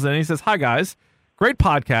 He emails in, he says, hi, guys. Great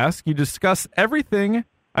podcast. You discuss everything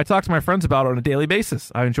I talk to my friends about on a daily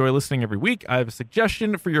basis. I enjoy listening every week. I have a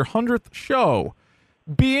suggestion for your 100th show.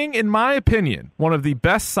 Being, in my opinion, one of the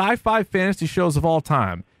best sci-fi fantasy shows of all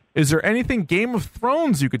time, is there anything Game of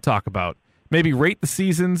Thrones you could talk about? Maybe rate the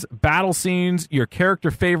seasons, battle scenes, your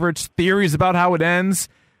character favorites, theories about how it ends.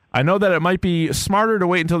 I know that it might be smarter to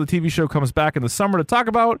wait until the TV show comes back in the summer to talk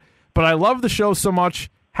about, but I love the show so much,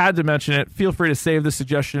 had to mention it. Feel free to save this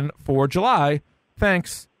suggestion for July.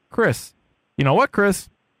 Thanks, Chris. You know what, Chris?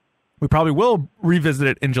 We probably will revisit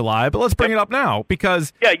it in July, but let's bring it up now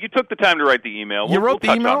because... Yeah, you took the time to write the email. You wrote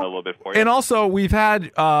the email? On it a little bit for you. And also, we've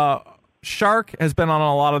had... Shark has been on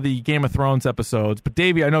a lot of the Game of Thrones episodes, but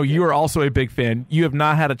Davey, I know you are also a big fan. You have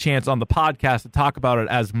not had a chance on the podcast to talk about it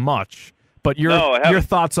as much, but your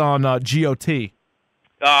thoughts on GOT?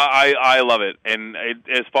 I love it, and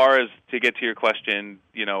as far as to get to your question,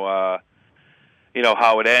 how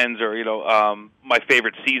it ends, or my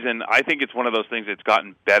favorite season, I think it's one of those things that's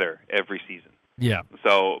gotten better every season. Yeah.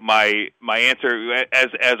 So my answer,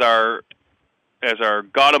 as our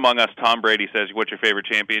God among us, Tom Brady says, "What's your favorite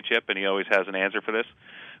championship?" And he always has an answer for this.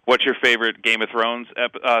 What's your favorite Game of Thrones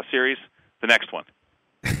series? The next one.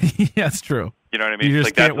 Yeah, it's true. You know what I mean? You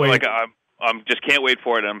just can't wait. Like I'm just can't wait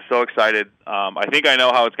for it. I'm so excited. I think I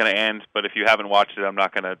know how it's going to end, but if you haven't watched it, I'm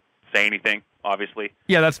not going to say anything. Obviously.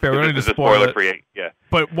 Yeah, that's fair. We don't need to This is spoil it. spoiler-free. Yeah.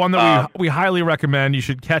 But one that we highly recommend. You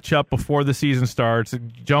should catch up before the season starts.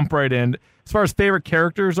 Jump right in. As far as favorite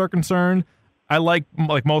characters are concerned, I like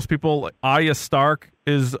most people, Arya Stark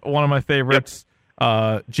is one of my favorites.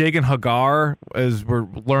 Yep. Jagan Hagar, as we're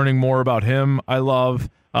learning more about him, I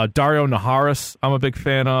love. Dario Naharis, I'm a big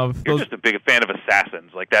fan of. You're just a big fan of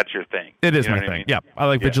assassins. Like, that's your thing. It is my thing. I mean? Yeah, I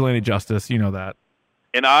like vigilante justice. You know that.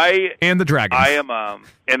 And the dragons. I am,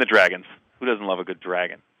 and the dragons. Who doesn't love a good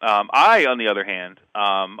dragon? I, on the other hand,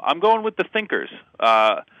 I'm going with the thinkers.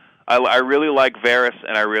 I really like Varys,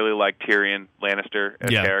 and I really like Tyrion Lannister as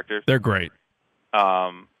characters. They're great.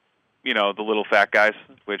 The little fat guys,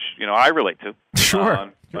 which I relate to. Sure.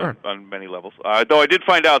 On many levels. Though I did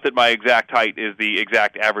find out that my exact height is the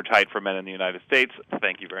exact average height for men in the United States.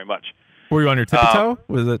 Thank you very much. Were you on your tippy toe?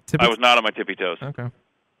 Was it tippy? I was not on my tippy toes. Okay.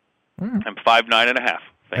 I'm 5'9.5".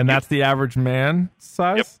 And that's the average man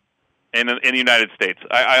size? Yep. In the United States.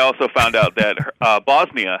 I also found out that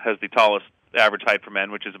Bosnia has the tallest average height for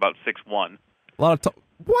men, which is about 6'1". A lot of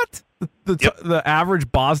what? The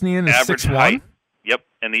average Bosnian is 6'1"? Height. Yep.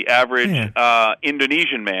 And the average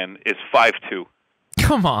Indonesian man is 5'2".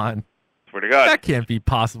 Come on. Swear to God. That can't be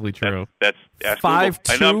possibly true. That's 5'2".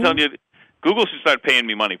 I know. I'm telling you, Google should start paying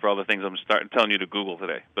me money for all the things I'm telling you to Google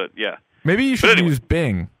today. But yeah. Maybe you should use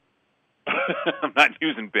Bing. I'm not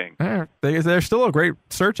using Bing. They're still a great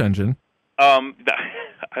search engine. I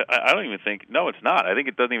don't even think. No, it's not. I think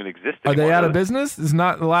it doesn't even exist anymore. Are they out of business? It's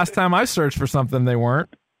not the last time I searched for something they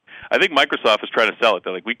weren't. I think Microsoft is trying to sell it.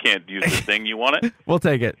 They're like, we can't use this thing. You want it? We'll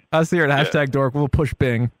take it. Us here at #Dork, we'll push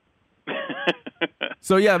Bing.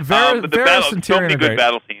 So yeah, Varys and Tyrion so many are good great.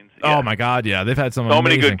 battle scenes. Yeah. Oh my God, yeah, they've had some so amazing.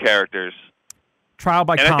 many good characters. Trial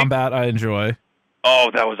by combat, I enjoy. Oh,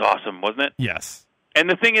 that was awesome, wasn't it? Yes. And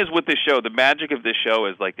the thing is with this show, the magic of this show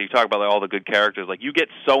is like you talk about all the good characters. Like you get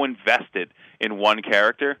so invested in one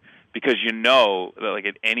character because you know that like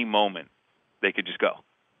at any moment they could just go.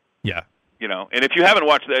 Yeah. And if you haven't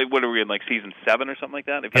watched, what are we in, like season 7 or something like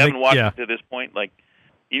that? If you haven't watched it to this point, like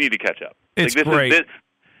you need to catch up. It's like, great.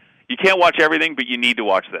 You can't watch everything, but you need to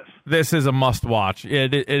watch this. This is a must-watch.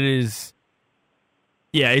 It is.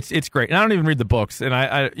 Yeah, it's great. And I don't even read the books, and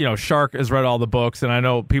I Shark has read all the books, and I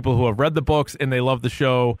know people who have read the books and they love the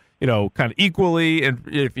show, kind of equally. And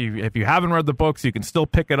if you haven't read the books, you can still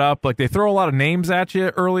pick it up. Like they throw a lot of names at you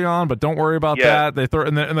early on, but don't worry about that. They throw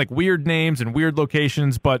and like weird names and weird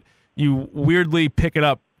locations, but you weirdly pick it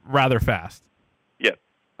up rather fast. Yeah.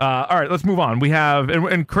 All right, let's move on. We have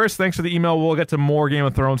and Chris, thanks for the email. We'll get to more Game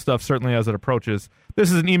of Thrones stuff certainly as it approaches.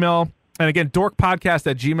 This is an email. And again,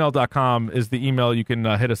 dorkpodcast@gmail.com is the email you can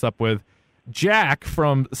hit us up with. Jack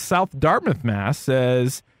from South Dartmouth, Mass.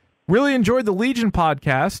 says, really enjoyed the Legion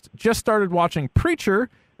podcast. Just started watching Preacher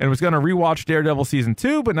and was going to rewatch Daredevil Season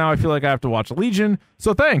 2, but now I feel like I have to watch Legion.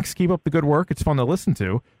 So thanks. Keep up the good work. It's fun to listen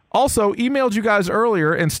to. Also, emailed you guys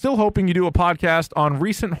earlier and still hoping you do a podcast on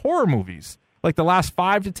recent horror movies, like the last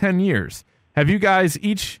 5 to 10 years. Have you guys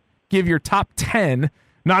each give your top 10?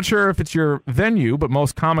 Not sure if it's your venue, but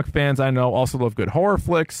most comic fans I know also love good horror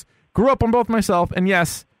flicks. Grew up on both myself, and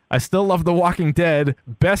yes, I still love The Walking Dead.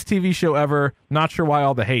 Best TV show ever. Not sure why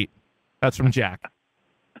all the hate. That's from Jack.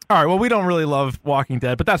 All right, well, we don't really love Walking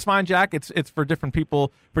Dead, but that's fine, Jack. It's for different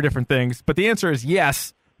people, for different things. But the answer is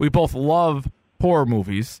yes, we both love horror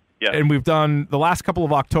movies. Yeah. And we've done, the last couple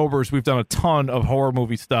of Octobers, we've done a ton of horror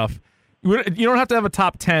movie stuff. You don't have to have a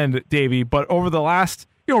top 10, Davey, but over the last...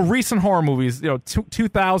 recent horror movies,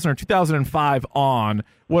 2000 or 2005 on,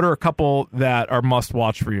 what are a couple that are must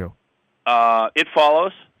watch for you? It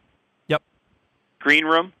Follows. Yep. Green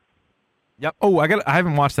Room. Yep. Oh, I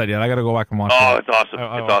haven't watched that yet. I got to go back and watch that. Oh, it's awesome.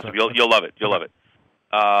 It's awesome. You'll love it. You'll love it.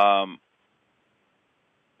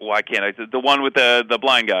 Why can't I? The one with the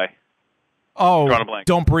blind guy. Oh,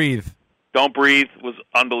 Don't Breathe. Don't Breathe was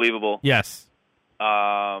unbelievable. Yes.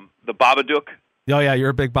 The Babadook. Oh, yeah,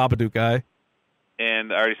 you're a big Babadook guy.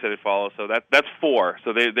 And I already said It Follows, so that's 4.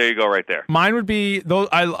 So there you go, right there. Mine would be those.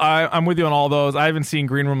 I'm with you on all those. I haven't seen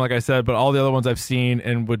Green Room, like I said, but all the other ones I've seen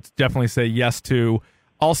and would definitely say yes to.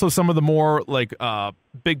 Also, some of the more like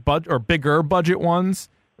bigger budget ones.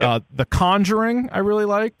 Yep. The Conjuring, I really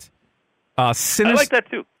liked. I like that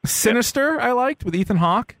too. Sinister, I liked with Ethan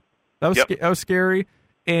Hawke. That was that was scary.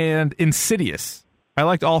 And Insidious, I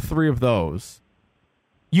liked all 3 of those.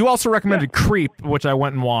 You also recommended Creep, which I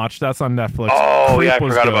went and watched. That's on Netflix. Oh, Creep yeah, I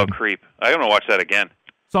was forgot good. about Creep. I'm going to watch that again.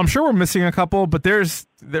 So I'm sure we're missing a couple, but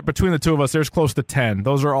between the two of us, there's close to 10.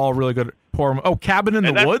 Those are all really good horror. Oh, Cabin in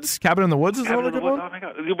the Woods? Cabin in the Woods is another good one? Oh, my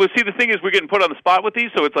God. Well, see, the thing is, we're getting put on the spot with these,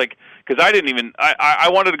 so it's like, because I didn't even, I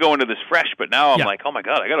wanted to go into this fresh, but now I'm like, oh, my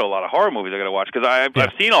God, I got a lot of horror movies I got to watch, because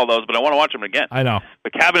I've seen all those, but I want to watch them again. I know.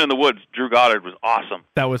 But Cabin in the Woods, Drew Goddard was awesome.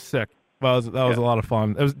 That was sick. Well, that was a lot of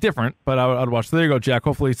fun. It was different, but I'd watch. So there you go, Jack.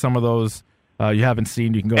 Hopefully some of those you haven't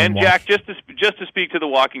seen, you can go and watch. And Jack, just to speak to the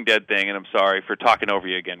Walking Dead thing, and I'm sorry for talking over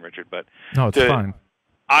you again, Richard, but no, it's fine.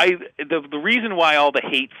 The reason why all the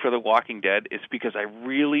hate for the Walking Dead is because I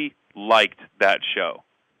really liked that show.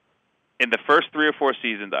 In the first 3 or 4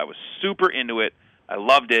 seasons, I was super into it. I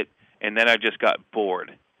loved it, and then I just got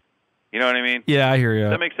bored. You know what I mean? Yeah, I hear you.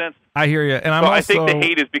 Does that make sense? I hear you, and I think the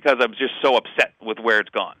hate is because I'm just so upset with where it's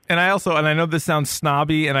gone. And I know this sounds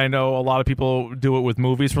snobby, and I know a lot of people do it with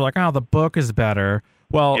movies. We're like, oh, the book is better.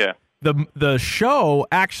 Well, the show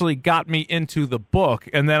actually got me into the book,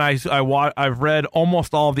 and then I've read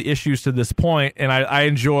almost all of the issues to this point, and I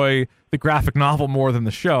enjoy the graphic novel more than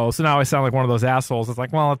the show. So now I sound like one of those assholes. It's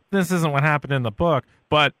like, well, this isn't what happened in the book,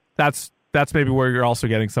 but that's maybe where you're also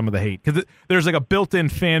getting some of the hate, because there's like a built-in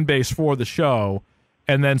fan base for the show.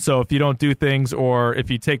 And then, so if you don't do things or if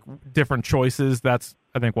you take different choices, that's,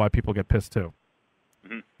 I think, why people get pissed too.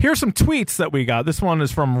 Mm-hmm. Here's some tweets that we got. This one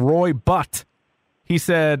is from Roy Butt. He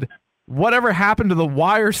said, "Whatever happened to The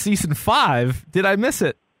Wire Season 5? Did I miss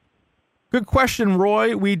it?" Good question,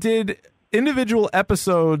 Roy. We did individual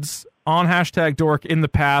episodes on #Dork in the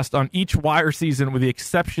past on each Wire season with the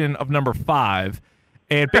exception of number 5.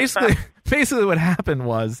 And basically what happened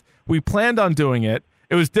was we planned on doing it.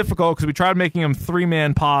 It was difficult because we tried making them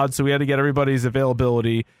 3-man pods, so we had to get everybody's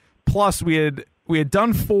availability. Plus, we had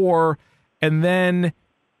done 4, and then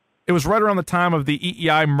it was right around the time of the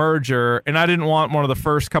EEI merger, and I didn't want one of the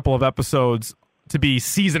first couple of episodes to be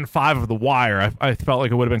season 5 of The Wire. I felt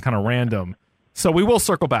like it would have been kind of random. So we will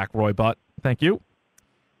circle back, Roy Butt. Thank you.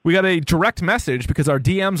 We got a direct message because our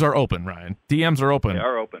DMs are open, Ryan. DMs are open. They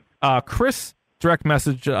are open. Chris direct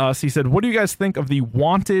messaged us. He said, "What do you guys think of the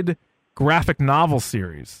Wanted graphic novel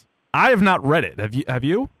series?" I have not read it. Have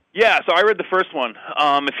you? Yeah, so I read the first one.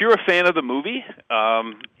 If you're a fan of the movie,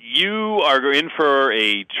 you are in for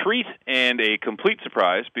a treat and a complete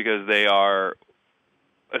surprise because they are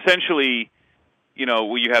essentially,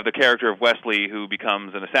 you have the character of Wesley who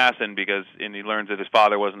becomes an assassin and he learns that his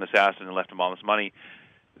father was an assassin and left him all this money.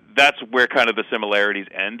 That's where kind of the similarities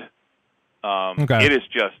end. Okay. It is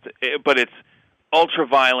but it's ultra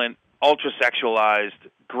violent, ultra sexualized,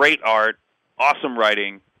 great art, awesome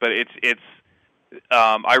writing, but it's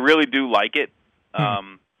I really do like it.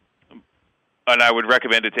 And I would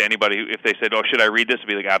recommend it to anybody if they said, "Oh, should I read this?" I'd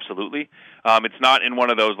be like, "Absolutely." It's not in one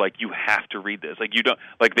of those like you have to read this. Like you don't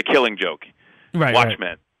like The Killing Joke, right,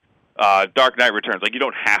 Watchmen, Dark Knight Returns. Like you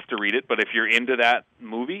don't have to read it, but if you're into that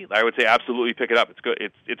movie, I would say absolutely pick it up. It's good.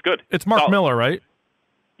 It's good. It's Mark Miller, right?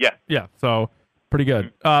 Yeah. Yeah. So pretty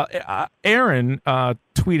good. Aaron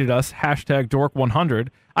tweeted us #Dork100.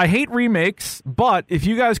 "I hate remakes, but if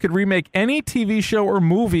you guys could remake any TV show or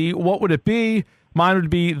movie, what would it be? Mine would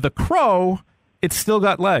be The Crow. It's still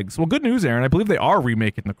got legs." Well, good news, Aaron. I believe they are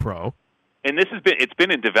remaking The Crow. And it's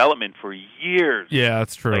been in development for years. Yeah,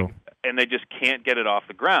 that's true. And they just can't get it off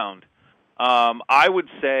the ground. I would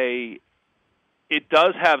say it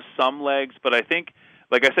does have some legs, but I think,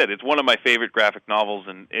 like I said, it's one of my favorite graphic novels,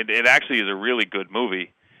 and it actually is a really good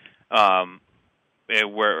movie.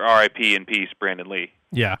 Where R.I.P. in peace, Brandon Lee.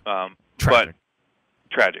 Yeah. Tragic.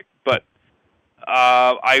 But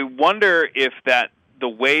I wonder if the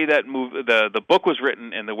way that the book was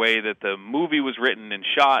written and the way that the movie was written and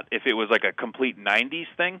shot, if it was like a complete 90s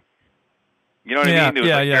thing. You know what I mean? It was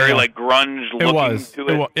very like grunge looking to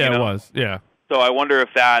it. It was. Yeah. So I wonder if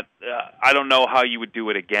that, I don't know how you would do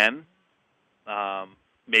it again.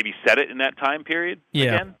 Maybe set it in that time period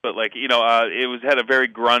again. But it had a very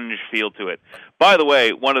grunge feel to it. By the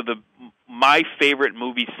way, one of my favorite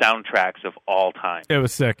movie soundtracks of all time. It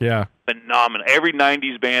was sick, yeah. Phenomenal. Every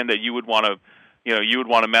 90s band that you would want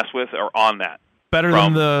to mess with are on that. Better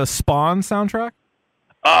than the Spawn soundtrack?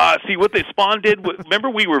 See, what the Spawn did, remember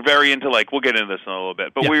we were very into, we'll get into this in a little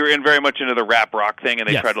bit, but we were very much into the rap rock thing, and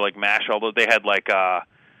they tried to, mash all those. They had,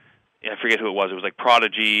 I forget who it was. It was,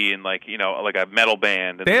 Prodigy and, like a metal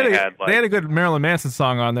band. And they had a good Marilyn Manson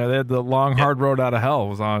song on there. They had The Long Hard Road Out of Hell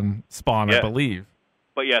was on Spawn, I believe.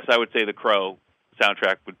 But, yes, I would say the Crow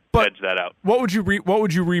soundtrack would edge that out. What would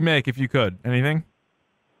you remake if you could? Anything?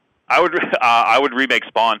 I would remake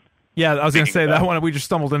Spawn. Yeah, I was going to say that one. We just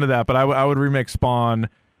stumbled into that, but I would remake Spawn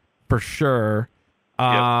for sure.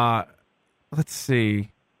 Let's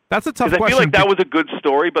see. That's a tough Because question. I feel like that was a good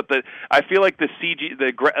story, but I feel like the CG,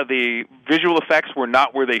 the visual effects were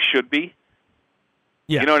not where they should be.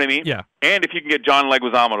 Yeah. You know what I mean? Yeah. And if you can get John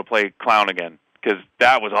Leguizamo to play Clown again, because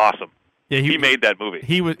that was awesome. Yeah, he made that movie.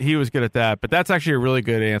 He was good at that, but that's actually a really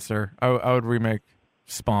good answer. I would remake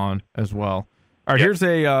Spawn as well. All right, here's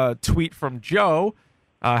a tweet from Joe,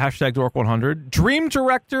 hashtag Dork100. Dream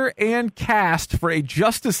director and cast for a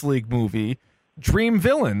Justice League movie, Dream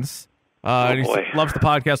Villains. And he loves the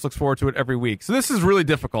podcast, looks forward to it every week. So this is really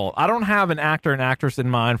difficult. I don't have an actor and actress in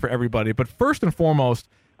mind for everybody, but first and foremost,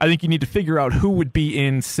 I think you need to figure out who would be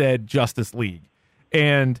in said Justice League.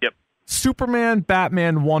 And Superman,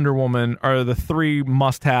 Batman, Wonder Woman are the three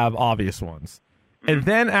must-have obvious ones. And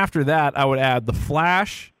then after that, I would add The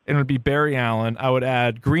Flash, and it would be Barry Allen. I would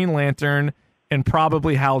add Green Lantern, and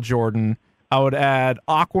probably Hal Jordan. I would add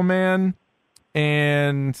Aquaman,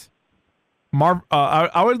 and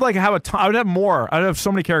I would like have I would have more. I'd have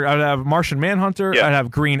so many characters. I would have Martian Manhunter. I'd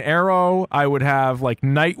have Green Arrow. I would have like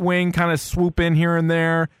Nightwing kind of swoop in here and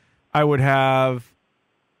there. I would have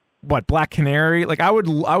Black Canary. Like I would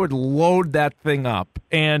load that thing up.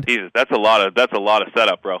 And Jesus, that's a lot of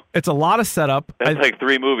setup, bro. It's a lot of setup. That's like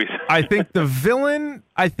 3 movies. I think the villain.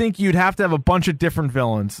 I think you'd have to have a bunch of different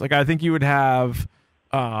villains. Like I think you would have.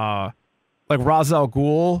 Like Ra's al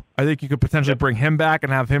Ghul, I think you could potentially bring him back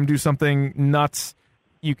and have him do something nuts.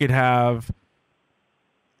 You could have...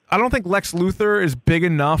 I don't think Lex Luthor is big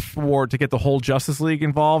enough to get the whole Justice League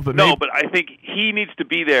involved. But but I think he needs to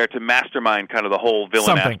be there to mastermind kind of the whole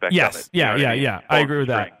villain aspect of it. Yeah. I agree with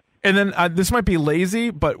that. And then this might be lazy,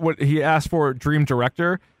 but what he asked for, dream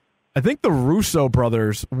director, I think the Russo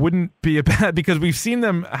brothers wouldn't be a bad... Because we've seen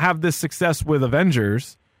them have this success with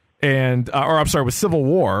Avengers, with Civil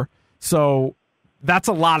War. So that's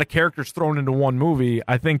a lot of characters thrown into one movie.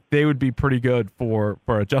 I think they would be pretty good for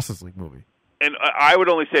a Justice League movie. And I would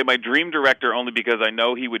only say my dream director only because I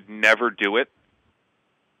know he would never do it.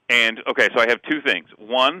 And, okay, so I have 2 things.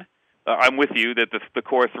 One, I'm with you that the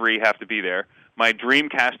core 3 have to be there. My dream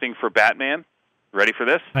casting for Batman, ready for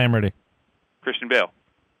this? I am ready. Christian Bale.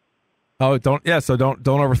 Oh, don't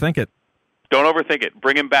overthink it. Don't overthink it.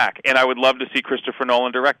 Bring him back. And I would love to see Christopher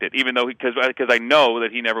Nolan direct it, even though because I know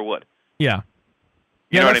that he never would. Yeah.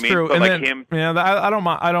 You know what I mean? True. But and like then, him. Yeah, I don't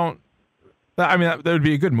mind. I mean, that would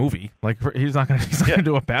be a good movie. Like he's not going to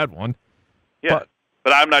do a bad one. Yeah.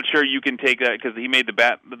 But I'm not sure you can take that because he made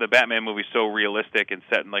the Batman movie so realistic and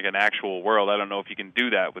set in like an actual world. I don't know if you can do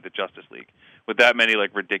that with the Justice League with that many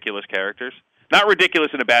like ridiculous characters. Not ridiculous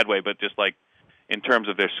in a bad way, but just like in terms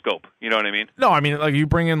of their scope. You know what I mean? No, I mean like you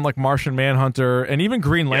bring in like Martian Manhunter and even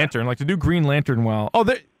Green Lantern. Like to do Green Lantern well. Oh,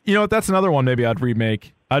 you know what? That's another one maybe I'd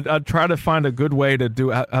remake. I'd try to find a good way to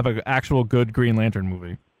have an actual good Green Lantern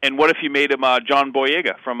movie. And what if you made him John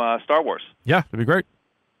Boyega from Star Wars? Yeah, that'd be great.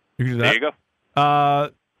 You could do that. There you go.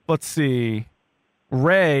 Let's see.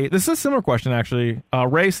 Ray, this is a similar question, actually.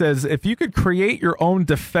 Ray says, if you could create your own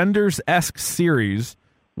Defenders-esque series,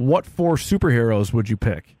 what 4 superheroes would you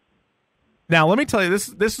pick? Now, let me tell you,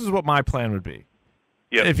 this is what my plan would be.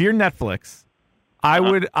 Yep. If you're Netflix, I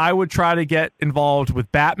would try to get involved with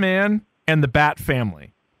Batman and the Bat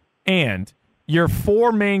family. And your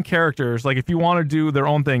 4 main characters, like if you want to do their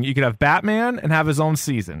own thing, you could have Batman and have his own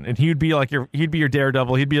season, and he'd be your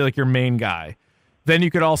Daredevil, he'd be like your main guy. Then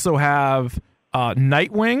you could also have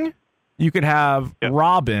Nightwing, you could have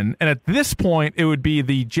Robin, and at this point it would be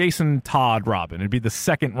the Jason Todd Robin. It'd be the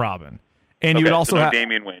second Robin. And you would also have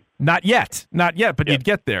Damian Wayne. Not yet, but you'd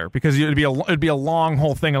get there because it'd be a long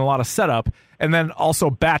whole thing and a lot of setup, and then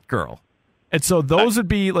also Batgirl. And so those would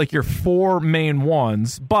be like your 4 main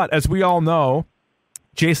ones. But as we all know,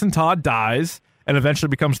 Jason Todd dies and eventually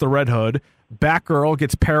becomes the Red Hood. Batgirl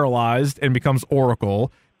gets paralyzed and becomes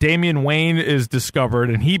Oracle. Damian Wayne is discovered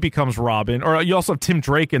and he becomes Robin. Or you also have Tim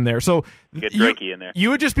Drake in there. So get Drakey in there. You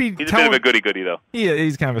would just be he's a bit of a goody-goody, though. Yeah,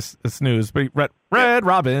 he's kind of a snooze. But Red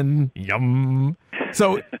Robin, yum.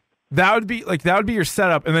 So that would be your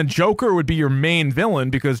setup. And then Joker would be your main villain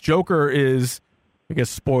because Joker is, I guess,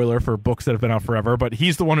 spoiler for books that have been out forever, but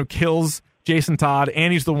he's the one who kills Jason Todd,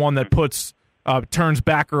 and he's the one that turns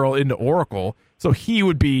Batgirl into Oracle. So he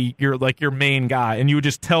would be your main guy, and you would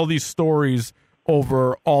just tell these stories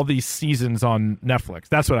over all these seasons on Netflix.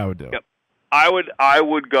 That's what I would do. Yep. I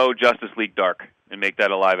would go Justice League Dark and make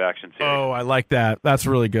that a live action series. Oh, I like that. That's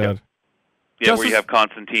really good. Yep. Yeah, where you have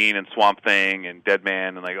Constantine and Swamp Thing and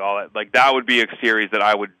Deadman and like all that. Like that would be a series that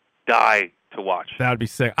I would die to watch. That would be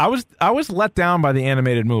sick. I was let down by the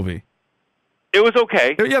animated movie. It was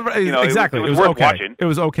okay. Yeah, exactly. It was worth okay. watching. It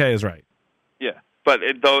was okay, is right. Yeah. But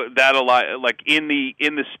like in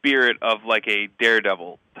the spirit of like a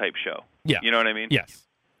Daredevil type show. Yeah. You know what I mean? Yes.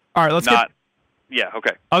 All right, Yeah,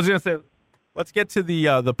 okay. I was going to say, let's get to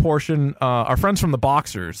the portion. Our friends from the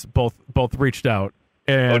Boxers both reached out.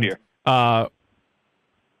 And, Oh, dear.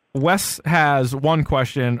 Wes has one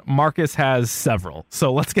question. Marcus has several.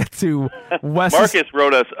 So let's get to Wes. Marcus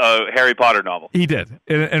wrote us a Harry Potter novel. He did.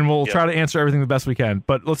 And we'll try to answer everything the best we can.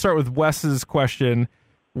 But let's start with Wes's question.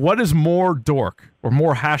 What is more dork, or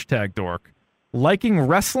more hashtag dork? Liking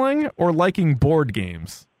wrestling or liking board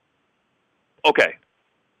games? Okay.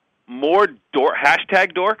 More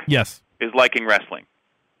hashtag dork Yes. is liking wrestling.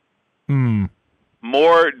 Hmm.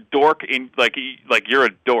 More dork in like you're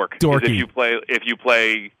a dork is Dorky. if you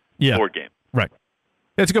play board game. Right.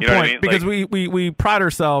 That's a good You know point what I mean? because Like- we pride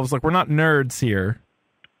ourselves like we're not nerds here.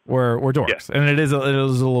 We're dorks, and it is a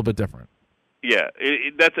little bit different. Yeah,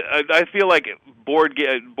 I feel like board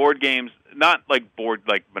games, not like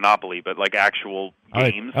Monopoly, but like actual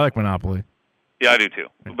games. I like Monopoly. Yeah, I do too.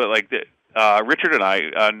 But like Richard and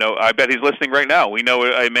I know. I bet he's listening right now. We know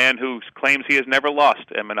a man who claims he has never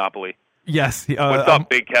lost at Monopoly. Yes. What's up,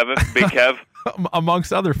 Big Kevin? Big Kev.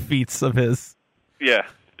 Amongst other feats of his. Yeah.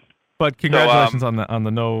 But congratulations on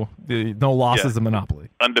the no losses in Monopoly.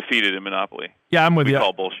 Undefeated in Monopoly. Yeah, I'm with you. We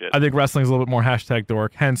call bullshit. I think wrestling's a little bit more hashtag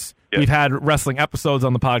dork. Hence, we've had wrestling episodes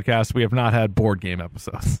on the podcast. We have not had board game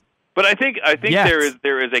episodes. But I think Yes.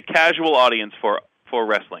 there is a casual audience for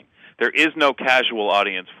wrestling. There is no casual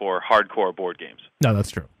audience for hardcore board games. No, that's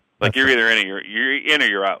true. Like you're either in or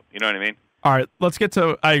you're out. You know what I mean? All right, let's get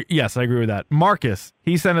to. Yes, I agree with that. Marcus,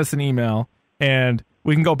 he sent us an email, and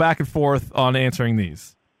we can go back and forth on answering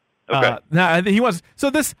these. Okay. Now he wants. So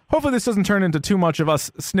this. Hopefully, this doesn't turn into too much of us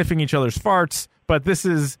sniffing each other's farts. But this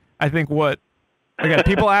is, I think, what again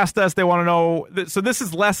people asked us. They want to know. So this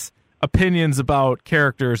is less opinions about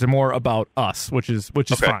characters and more about us, which is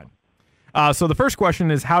Okay. fine. So the first question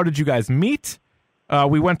is, how did you guys meet?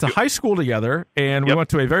 We went to high school together, and we went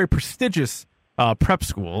to a very prestigious prep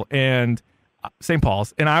school, and St.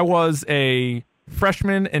 Paul's. And I was a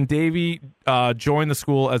freshman, and Davey joined the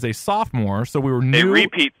school as a sophomore. So we were new. A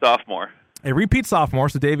repeat sophomore. A repeat sophomore.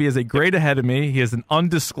 So Davey is a grade ahead of me. He is an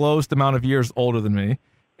undisclosed amount of years older than me,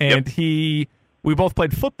 and we both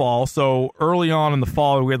played football. So early on in the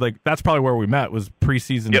fall, we had that's probably where we met, was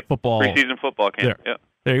preseason football. Preseason football camp.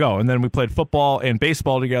 There you go. And then we played football and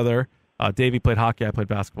baseball together. Davey played hockey. I played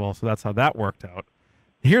basketball. So that's how that worked out.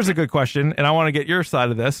 Here's a good question, and I want to get your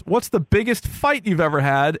side of this. What's the biggest fight you've ever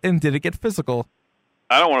had, and did it get physical?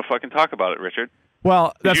 I don't want to fucking talk about it, Richard.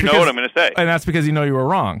 Well, that's you because, know what I'm going to say. And that's because you know you were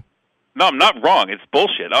wrong. No, I'm not wrong. It's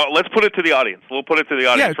bullshit. Let's put it to the audience. We'll put it to the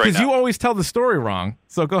audience right now. because you always tell the story wrong.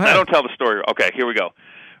 So go ahead. I don't tell the story. Okay, here we go.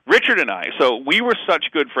 Richard and I, so we were such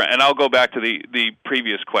good friends, and I'll go back to the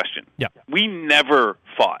previous question. Yeah. We never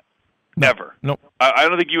fought. Never. Nope. I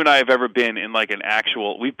don't think you and I have ever been in like an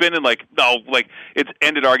actual. We've been in it's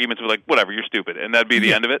ended arguments with like whatever, you're stupid, and that'd be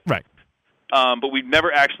the end of it. Right. But we've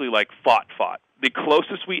never actually fought. The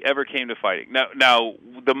closest we ever came to fighting. Now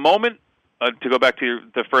the moment to go back to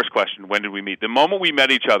the first question, when did we meet? The moment we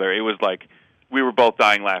met each other, it was like we were both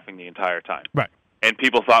dying laughing the entire time. Right. And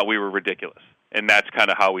people thought we were ridiculous, and that's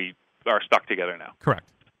kind of how we are stuck together now. Correct.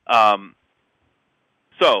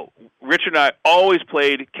 So Richard and I always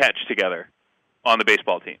played catch together on the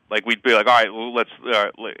baseball team. Like we'd be like, all right, well, let's.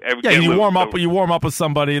 You warm up. You warm up with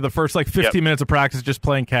somebody. The first 15 minutes of practice, just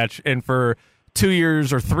playing catch, and for 2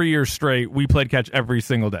 years or 3 years straight, we played catch every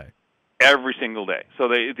single day. Every single day. So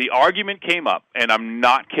the argument came up, and I'm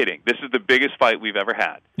not kidding. This is the biggest fight we've ever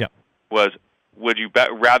had. Yeah. Was would you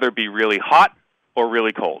rather be really hot or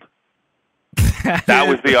really cold? That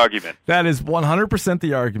was the argument. That is 100%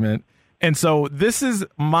 the argument. And so this is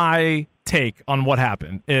my take on what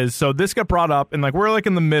happened. So this got brought up, and we're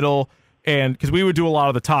in the middle, and because we would do a lot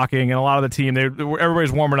of the talking, and a lot of the team,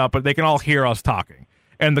 everybody's warming up, but they can all hear us talking.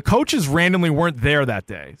 And the coaches randomly weren't there that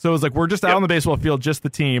day. So it was we're just out on the baseball field, just the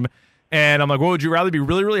team. And I'm like, well, would you rather be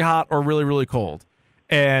really, really hot or really, really cold?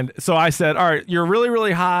 And so I said, all right, you're really,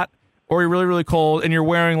 really hot or you're really, really cold, and you're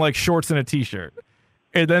wearing shorts and a T-shirt.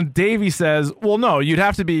 And then Davey says, well, no, you'd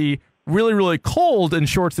have to be really, really cold in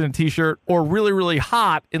shorts and a T-shirt, or really, really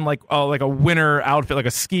hot in like a winter outfit, like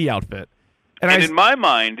a ski outfit. And in my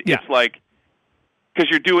mind, it's because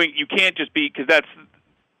you can't just be, because that's,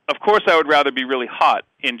 of course I would rather be really hot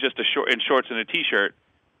in just in shorts and a T-shirt,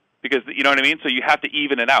 because you know what I mean? So you have to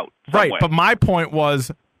even it out. Right, but my point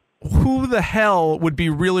was, who the hell would be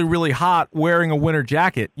really, really hot wearing a winter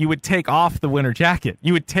jacket? You would take off the winter jacket.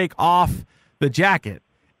 You would take off the jacket.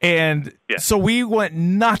 And Yeah. so we went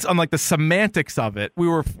nuts on like the semantics of it. We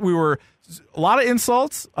were a lot of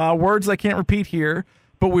insults, words I can't repeat here,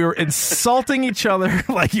 but we were insulting each other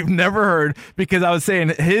like you've never heard, because I was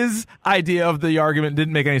saying his idea of the argument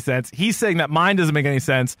didn't make any sense. He's saying that mine doesn't make any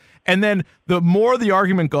sense. And then the more the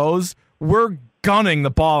argument goes, we're gunning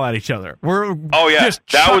the ball at each other. We're just that was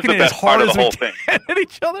chucking the it best as hard part of as the we whole can thing. at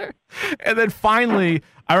each other. And then finally,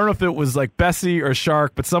 I don't know if it was like Bessie or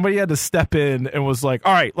Shark, but somebody had to step in and was like,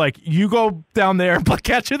 all right, like you go down there and play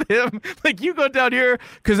catch with him. Like you go down here,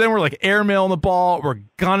 because then we're like airmailing the ball. We're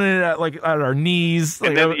gunning it at our knees.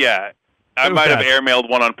 And Like, then, I might have airmailed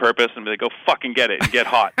one on purpose and be like, go fucking get it and get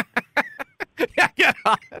hot. yeah.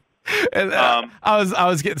 And I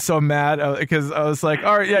was getting so mad because I was like,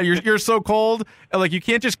 all right, yeah, you're so cold, and like you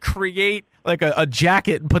can't just create like a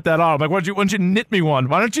jacket and put that on. I'm like, why don't you knit me one?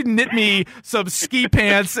 Why don't you knit me some ski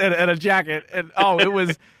pants and a jacket? And it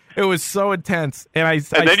was so intense. And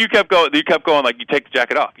then you kept going. Like, you take the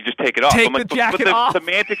jacket off. You just take it off. Take I'm like, the jacket but the off.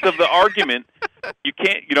 semantics of the argument, you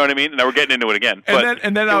can't. You know what I mean? Now we're getting into it again.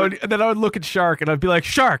 And then I would look at Shark and I'd be like,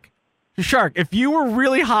 Shark, if you were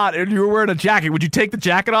really hot and you were wearing a jacket, would you take the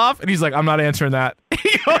jacket off? And he's like, I'm not answering that.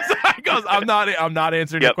 He goes, I'm not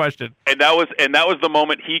answering your question. And that was the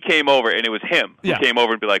moment he came over, and it was him who came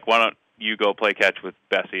over and be like, why don't you go play catch with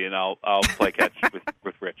Bessie, and I'll play catch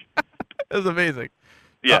with Rich. It was amazing.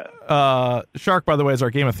 Yeah. Shark, by the way, is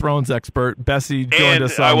our Game of Thrones expert. Bessie joined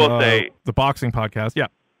us on I will say, the boxing podcast. Yeah.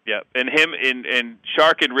 Yeah, and him and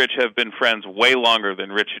Shark and Rich have been friends way longer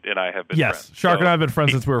than Rich and I have been friends. Yes, Shark and I have been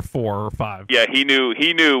friends since we were 4 or 5. Yeah, he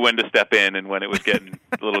knew when to step in and when it was getting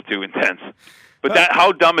a little too intense. But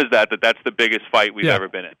how dumb is that that's the biggest fight we've ever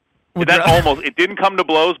been in? It didn't come to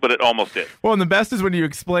blows, but it almost did. Well, and the best is when you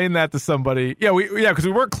explain that to somebody. Yeah, because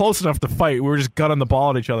we weren't close enough to fight. We were just gunning the ball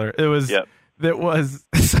at each other. It was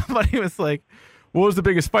somebody was like, "What was the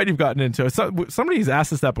biggest fight you've gotten into?" Somebody's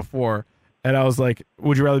asked us that before. And I was like,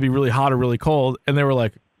 would you rather be really hot or really cold? And they were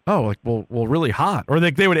like, oh, like, well, really hot. Or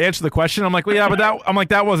they would answer the question. I'm like, well, yeah, but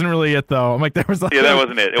that wasn't really it, though. I'm like, there was like, that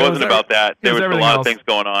wasn't it. It wasn't about that. There was a lot of things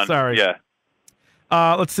going on. Sorry.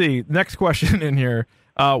 Yeah. Let's see. Next question in here.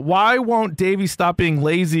 Why won't Davey stop being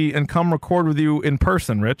lazy and come record with you in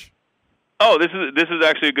person, Rich? Oh, this is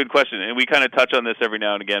actually a good question. And we kind of touch on this every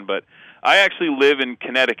now and again. But I actually live in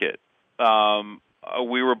Connecticut.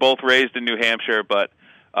 We were both raised in New Hampshire, but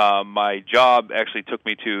my job actually took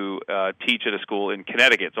me to teach at a school in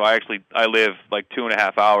Connecticut, so I live like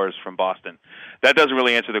 2.5 hours from Boston. That doesn't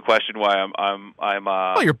really answer the question why I'm.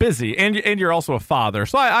 Well, you're busy, and you're also a father,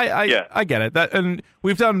 so I get it. And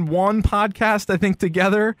we've done one podcast I think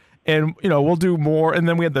together, and we'll do more. And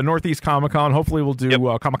then we had the Northeast Comic Con. Hopefully, we'll do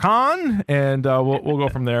Comic Con, and we'll go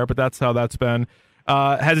from there. But that's how that's been.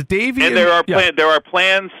 Has Davey and there are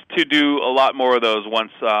plans to do a lot more of those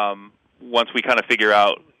once we kind of figure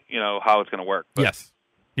out, how it's going to work. But, yes.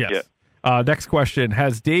 Yeah. Next question: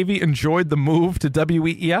 has Davey enjoyed the move to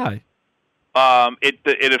WEEI?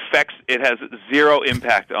 It has zero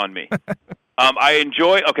impact on me. I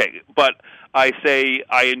enjoy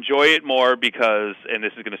it more because, and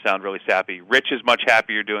this is going to sound really sappy, Rich is much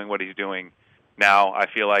happier doing what he's doing now, I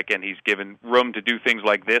feel like, and he's given room to do things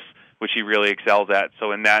like this, which he really excels at.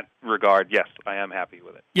 So in that regard, yes, I am happy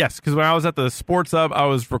with it. Yes, because when I was at the Sports Hub, I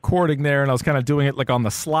was recording there, and I was kind of doing it like on the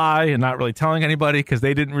sly and not really telling anybody because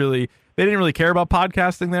they didn't really care about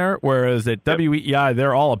podcasting there. Whereas at WEEI,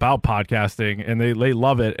 they're all about podcasting, and they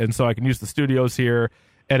love it. And so I can use the studios here,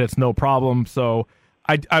 and it's no problem. So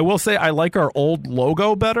I will say I like our old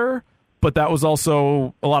logo better, but that was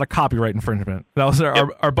also a lot of copyright infringement. That was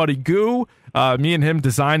our buddy Goo. Me and him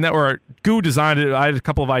designed that, or Goo designed it. I had a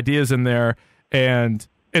couple of ideas in there, and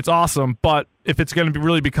it's awesome. But if it's going to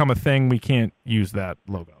really become a thing, we can't use that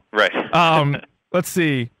logo. Right. Let's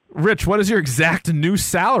see. Rich, what is your exact new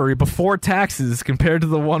salary before taxes compared to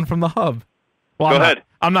the one from the Hub? Well, Go ahead.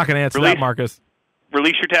 I'm not going to answer that, Marcus.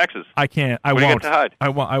 Release your taxes. I can't. I what do you won't. get to hide?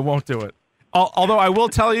 I won't do it. Although I will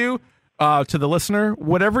tell you, to the listener,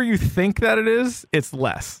 whatever you think that it is, it's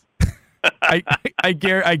less. I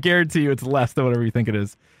guarantee you it's less than whatever you think it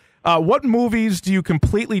is. What movies do you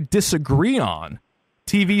completely disagree on?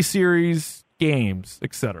 TV series, games,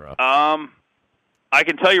 etc. I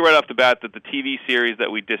can tell you right off the bat that the TV series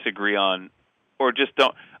that we disagree on, or just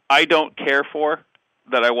I don't care for,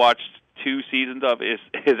 that I watched 2 seasons of is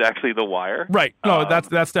actually The Wire. Right. No,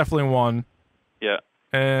 that's definitely one. Yeah.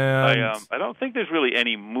 And I don't think there's really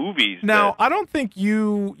any movies. Now, I don't think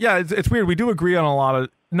you. Yeah, it's weird. We do agree on a lot of.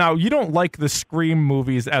 Now, you don't like the Scream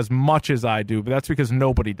movies as much as I do, but that's because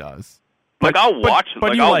nobody does. Like I'll watch,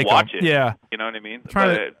 but you I'll like watch them. it. Yeah, You know what I mean?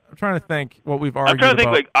 I'm trying to think what we've argued. I'm trying to think.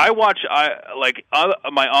 about. Like I watch,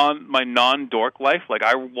 my non-dork life. Like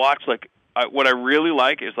I watch what I really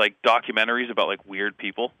like is like documentaries about like weird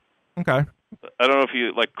people. Okay. I don't know if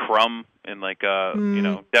you like Crumb and like you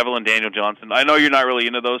know, Devil and Daniel Johnson. I know you're not really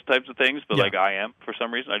into those types of things, but like I am for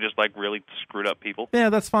some reason. I just like really screwed up people. Yeah,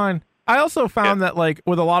 that's fine. I also found that like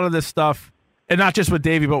with a lot of this stuff, and not just with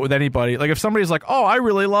Davey, but with anybody, like if somebody's like, "Oh, I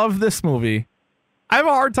really love this movie," I have a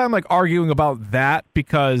hard time like arguing about that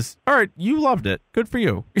because, all right, you loved it, good for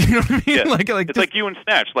you. You know what I mean? Yeah. Like it's just, like you and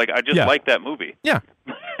Snatch. Like I just like that movie. Yeah,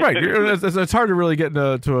 right. It's hard to really get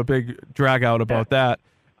into a big drag out about that.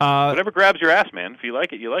 Whatever grabs your ass, man. If you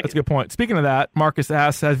like it, you like That's it. a good point. Speaking of that, Marcus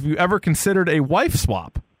asks, have you ever considered a wife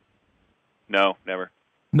swap? No, never.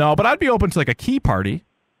 No, but I'd be open to like a key party.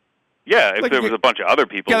 Yeah, if Like, there was a bunch of other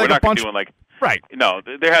people. yeah, We're like not doing like... Right. No,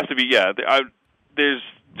 there has to be, there's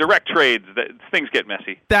direct trades. Things get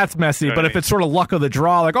messy. That's messy, You know but what I if mean? it's sort of luck of the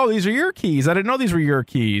draw, like, oh, these are your keys. I didn't know these were your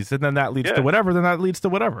keys. And then that leads to whatever, then that leads to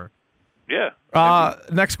whatever. Yeah.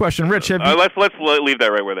 Next question, Rich. Have you, Let's leave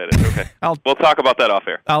that right where that is. Okay. We'll talk about that off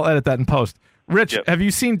air. I'll edit that in post. Rich, Yep. have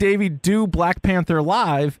you seen Davey do Black Panther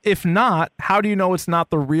live? If not, how do you know it's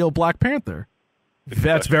not the real Black Panther?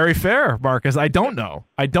 That's very fair, Marcus. I don't know.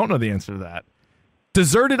 I don't know the answer to that.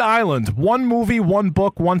 Deserted Island. One movie, one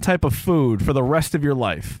book, one type of food for the rest of your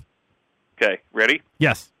life. Okay, ready?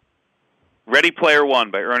 Yes. Ready Player One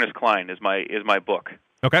by Ernest Cline is my book.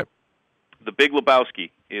 Okay. The Big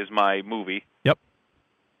Lebowski is my movie. Yep.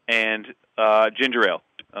 And ginger ale.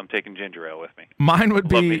 I'm taking ginger ale with me. Mine would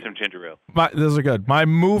Love be... me some ginger ale. Those are good. My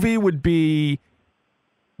movie would be,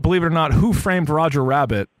 believe it or not, Who Framed Roger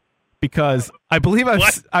Rabbit, because I believe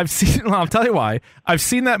I've seen... Well, I'll tell you why. I've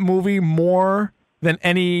seen that movie more than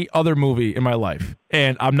any other movie in my life,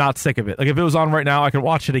 and I'm not sick of it. Like, if it was on right now, I could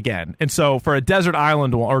watch it again. And so for a desert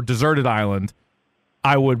island or deserted island,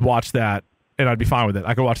 I would watch that, and I'd be fine with it.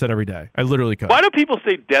 I could watch that every day. I literally could. Why do people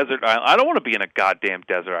say desert island? I don't want to be in a goddamn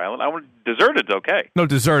desert island. I want deserted's okay. No,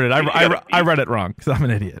 deserted. I read it wrong because I'm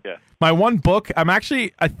an idiot. Yeah. My one book, I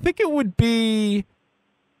think it would be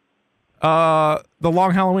The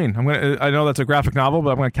Long Halloween. I know that's a graphic novel,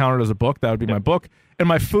 but I'm gonna count it as a book. That would be my book. And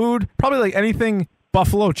my food, probably like anything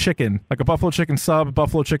buffalo chicken, like a buffalo chicken sub,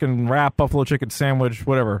 buffalo chicken wrap, buffalo chicken sandwich,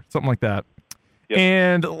 whatever, something like that. Yep.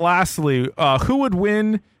 And lastly, who would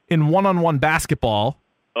win in one-on-one basketball?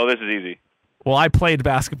 Oh, this is easy. Well, I played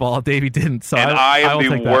basketball. Davey didn't, so and I am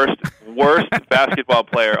the worst basketball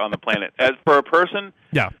player on the planet. As for a person,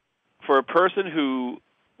 who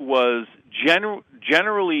was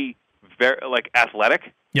generally very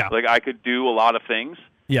athletic, like I could do a lot of things.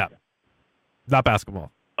 Yeah, not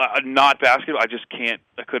basketball. Not basketball. I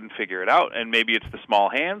couldn't figure it out. And maybe it's the small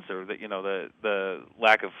hands or the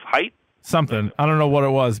lack of height. Something. I don't know what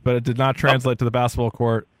it was, but it did not translate to the basketball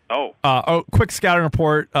court. Quick scouting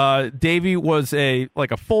report. Davey was a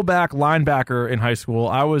fullback linebacker in high school.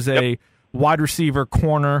 I was a wide receiver,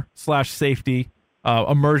 corner / safety,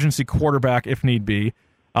 emergency quarterback if need be.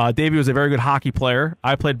 Davey was a very good hockey player.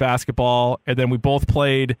 I played basketball, and then we both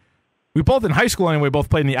in high school anyway, both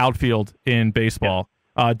played in the outfield in baseball.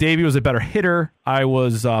 Davey was a better hitter. I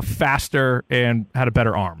was faster and had a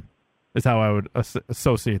better arm, is how I would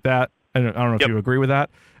associate that. I don't know if you agree with that.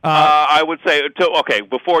 I would say,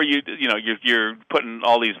 before you're putting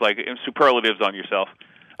all these superlatives on yourself,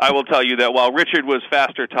 I will tell you that while Richard was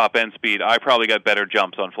faster top end speed, I probably got better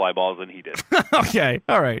jumps on fly balls than he did. Okay,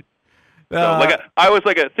 all right. I was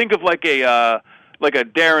think of a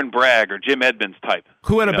Darren Bragg or Jim Edmonds type.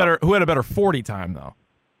 Who had a better 40 time though?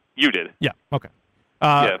 You did. Yeah. Okay.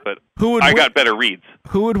 But I got better reads.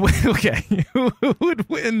 Who would win? Okay. Who would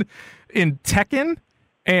win in Tekken?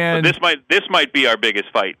 And this might be our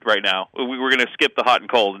biggest fight right now. We're going to skip the hot and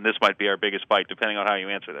cold, and this might be our biggest fight, depending on how you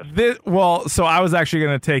answer this. So I was actually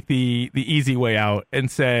going to take the easy way out and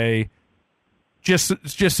say, just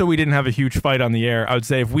so we didn't have a huge fight on the air, I would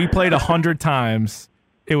say if we played 100 times,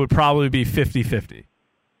 it would probably be 50-50.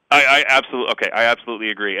 I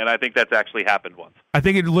absolutely agree, and I think that's actually happened once. I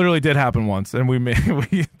think it literally did happen once, and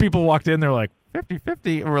people walked in, they're like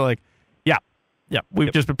 50-50, and we're like, yeah,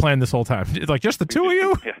 we've just been playing this whole time. It's like just the two of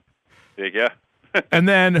you. Yeah. And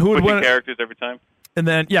then who would win? Characters every time. And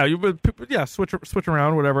then switch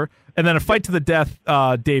around, whatever. And then a fight to the death.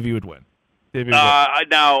 Davey would win.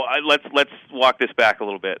 Now let's walk this back a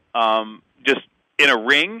little bit. Just in a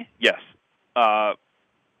ring, yes. I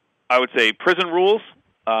would say prison rules.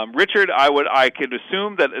 Richard, I could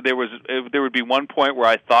assume that there would be one point where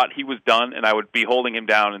I thought he was done, and I would be holding him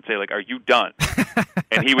down and say, "Are you done?"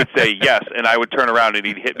 And he would say yes, and I would turn around and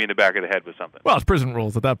he'd hit me in the back of the head with something. Well, it's prison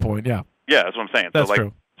rules at that point, yeah. Yeah, that's what I'm saying. That's so, like,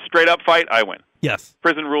 true. Straight up fight, I win. Yes.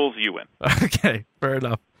 Prison rules, you win. Okay, fair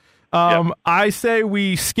enough. Yep. I say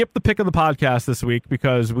we skip the pick of the podcast this week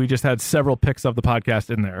because we just had several picks of the podcast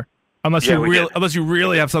in there. Unless you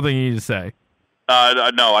really have something you need to say.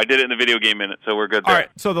 No, I did it in the video game minute, so we're good there. All right,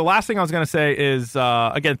 so the last thing I was going to say is,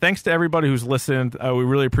 again, thanks to everybody who's listened. We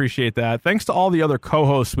really appreciate that. Thanks to all the other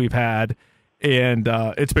co-hosts we've had, and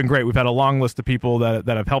it's been great. We've had a long list of people that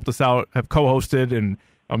have helped us out, have co-hosted, and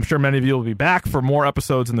I'm sure many of you will be back for more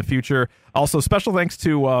episodes in the future. Also, special thanks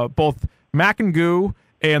to both Mac and Goo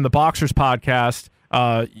and the Boxers podcast.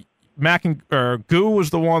 Goo was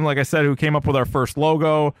the one, like I said, who came up with our first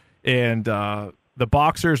logo, and the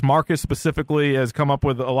Boxers, Marcus specifically, has come up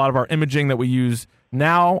with a lot of our imaging that we use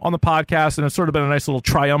now on the podcast, and it's sort of been a nice little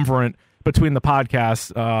triumvirate between the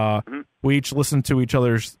podcasts. We each listen to each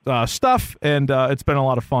other's stuff, and it's been a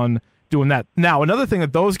lot of fun doing that. Now, another thing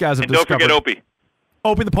that those guys have discovered... don't forget Opie.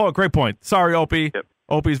 Opie the Poet, great point. Sorry, Opie. Yep.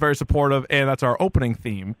 Opie's very supportive, and that's our opening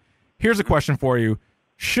theme. Here's a question for you.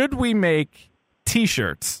 Should we make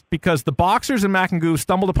T-shirts? Because the Boxers and Mac and Goo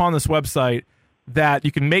stumbled upon this website that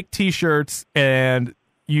you can make T-shirts, and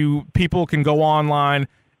people can go online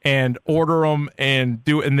and order them and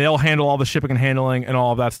they'll handle all the shipping and handling and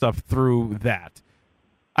all of that stuff through that.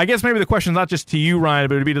 I guess maybe the question is not just to you, Ryan,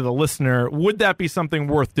 but it would be to the listener. Would that be something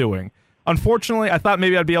worth doing? Unfortunately, I thought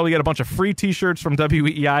maybe I'd be able to get a bunch of free T-shirts from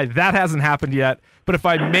WEEI. That hasn't happened yet. But if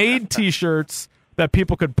I made T-shirts that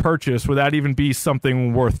people could purchase, would that even be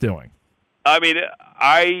something worth doing? I mean,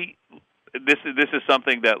 this is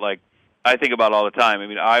something that, like, I think about all the time. I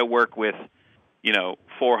mean, I work with,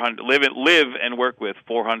 400 live and work with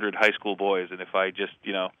 400 high school boys, and if I just,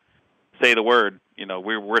 say the word,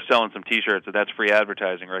 we're selling some T-shirts, and that's free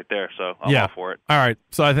advertising right there. So I'm all for it. All right.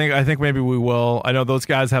 So I think maybe we will. I know those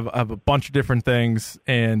guys have a bunch of different things,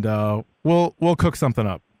 and we'll cook something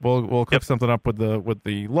up. We'll cook something up with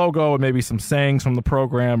the logo and maybe some sayings from the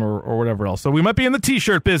program or whatever else. So we might be in the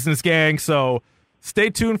T-shirt business, gang. So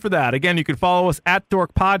stay tuned for that. Again, you can follow us at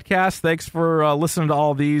Dork Podcast. Thanks for listening to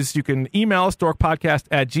all these. You can email us,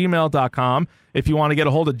 dorkpodcast@gmail.com. If you want to get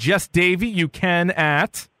a hold of Jess Davey, you can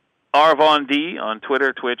at Arvon D on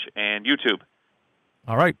Twitter, Twitch, and YouTube.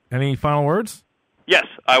 All right. Any final words? Yes,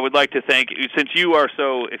 I would like to thank you. Since you are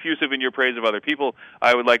so effusive in your praise of other people,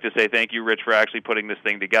 I would like to say thank you, Rich, for actually putting this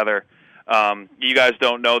thing together. You guys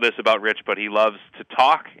don't know this about Rich, but he loves to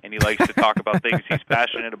talk, and he likes to talk about things he's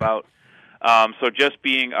passionate about. So just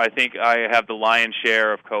I think I have the lion's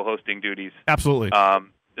share of co-hosting duties. Absolutely.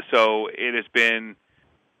 So it has been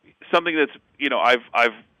something that's,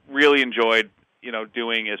 I've really enjoyed,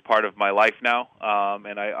 doing as part of my life now.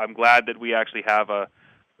 And I'm glad that we actually have a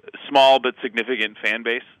small but significant fan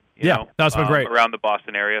base. That's been great around the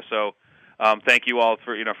Boston area. So thank you all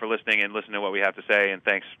for listening and listening to what we have to say. And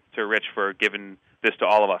thanks to Rich for giving this to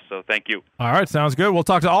all of us. So thank you. All right. Sounds good. We'll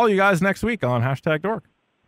talk to all you guys next week on #Dork.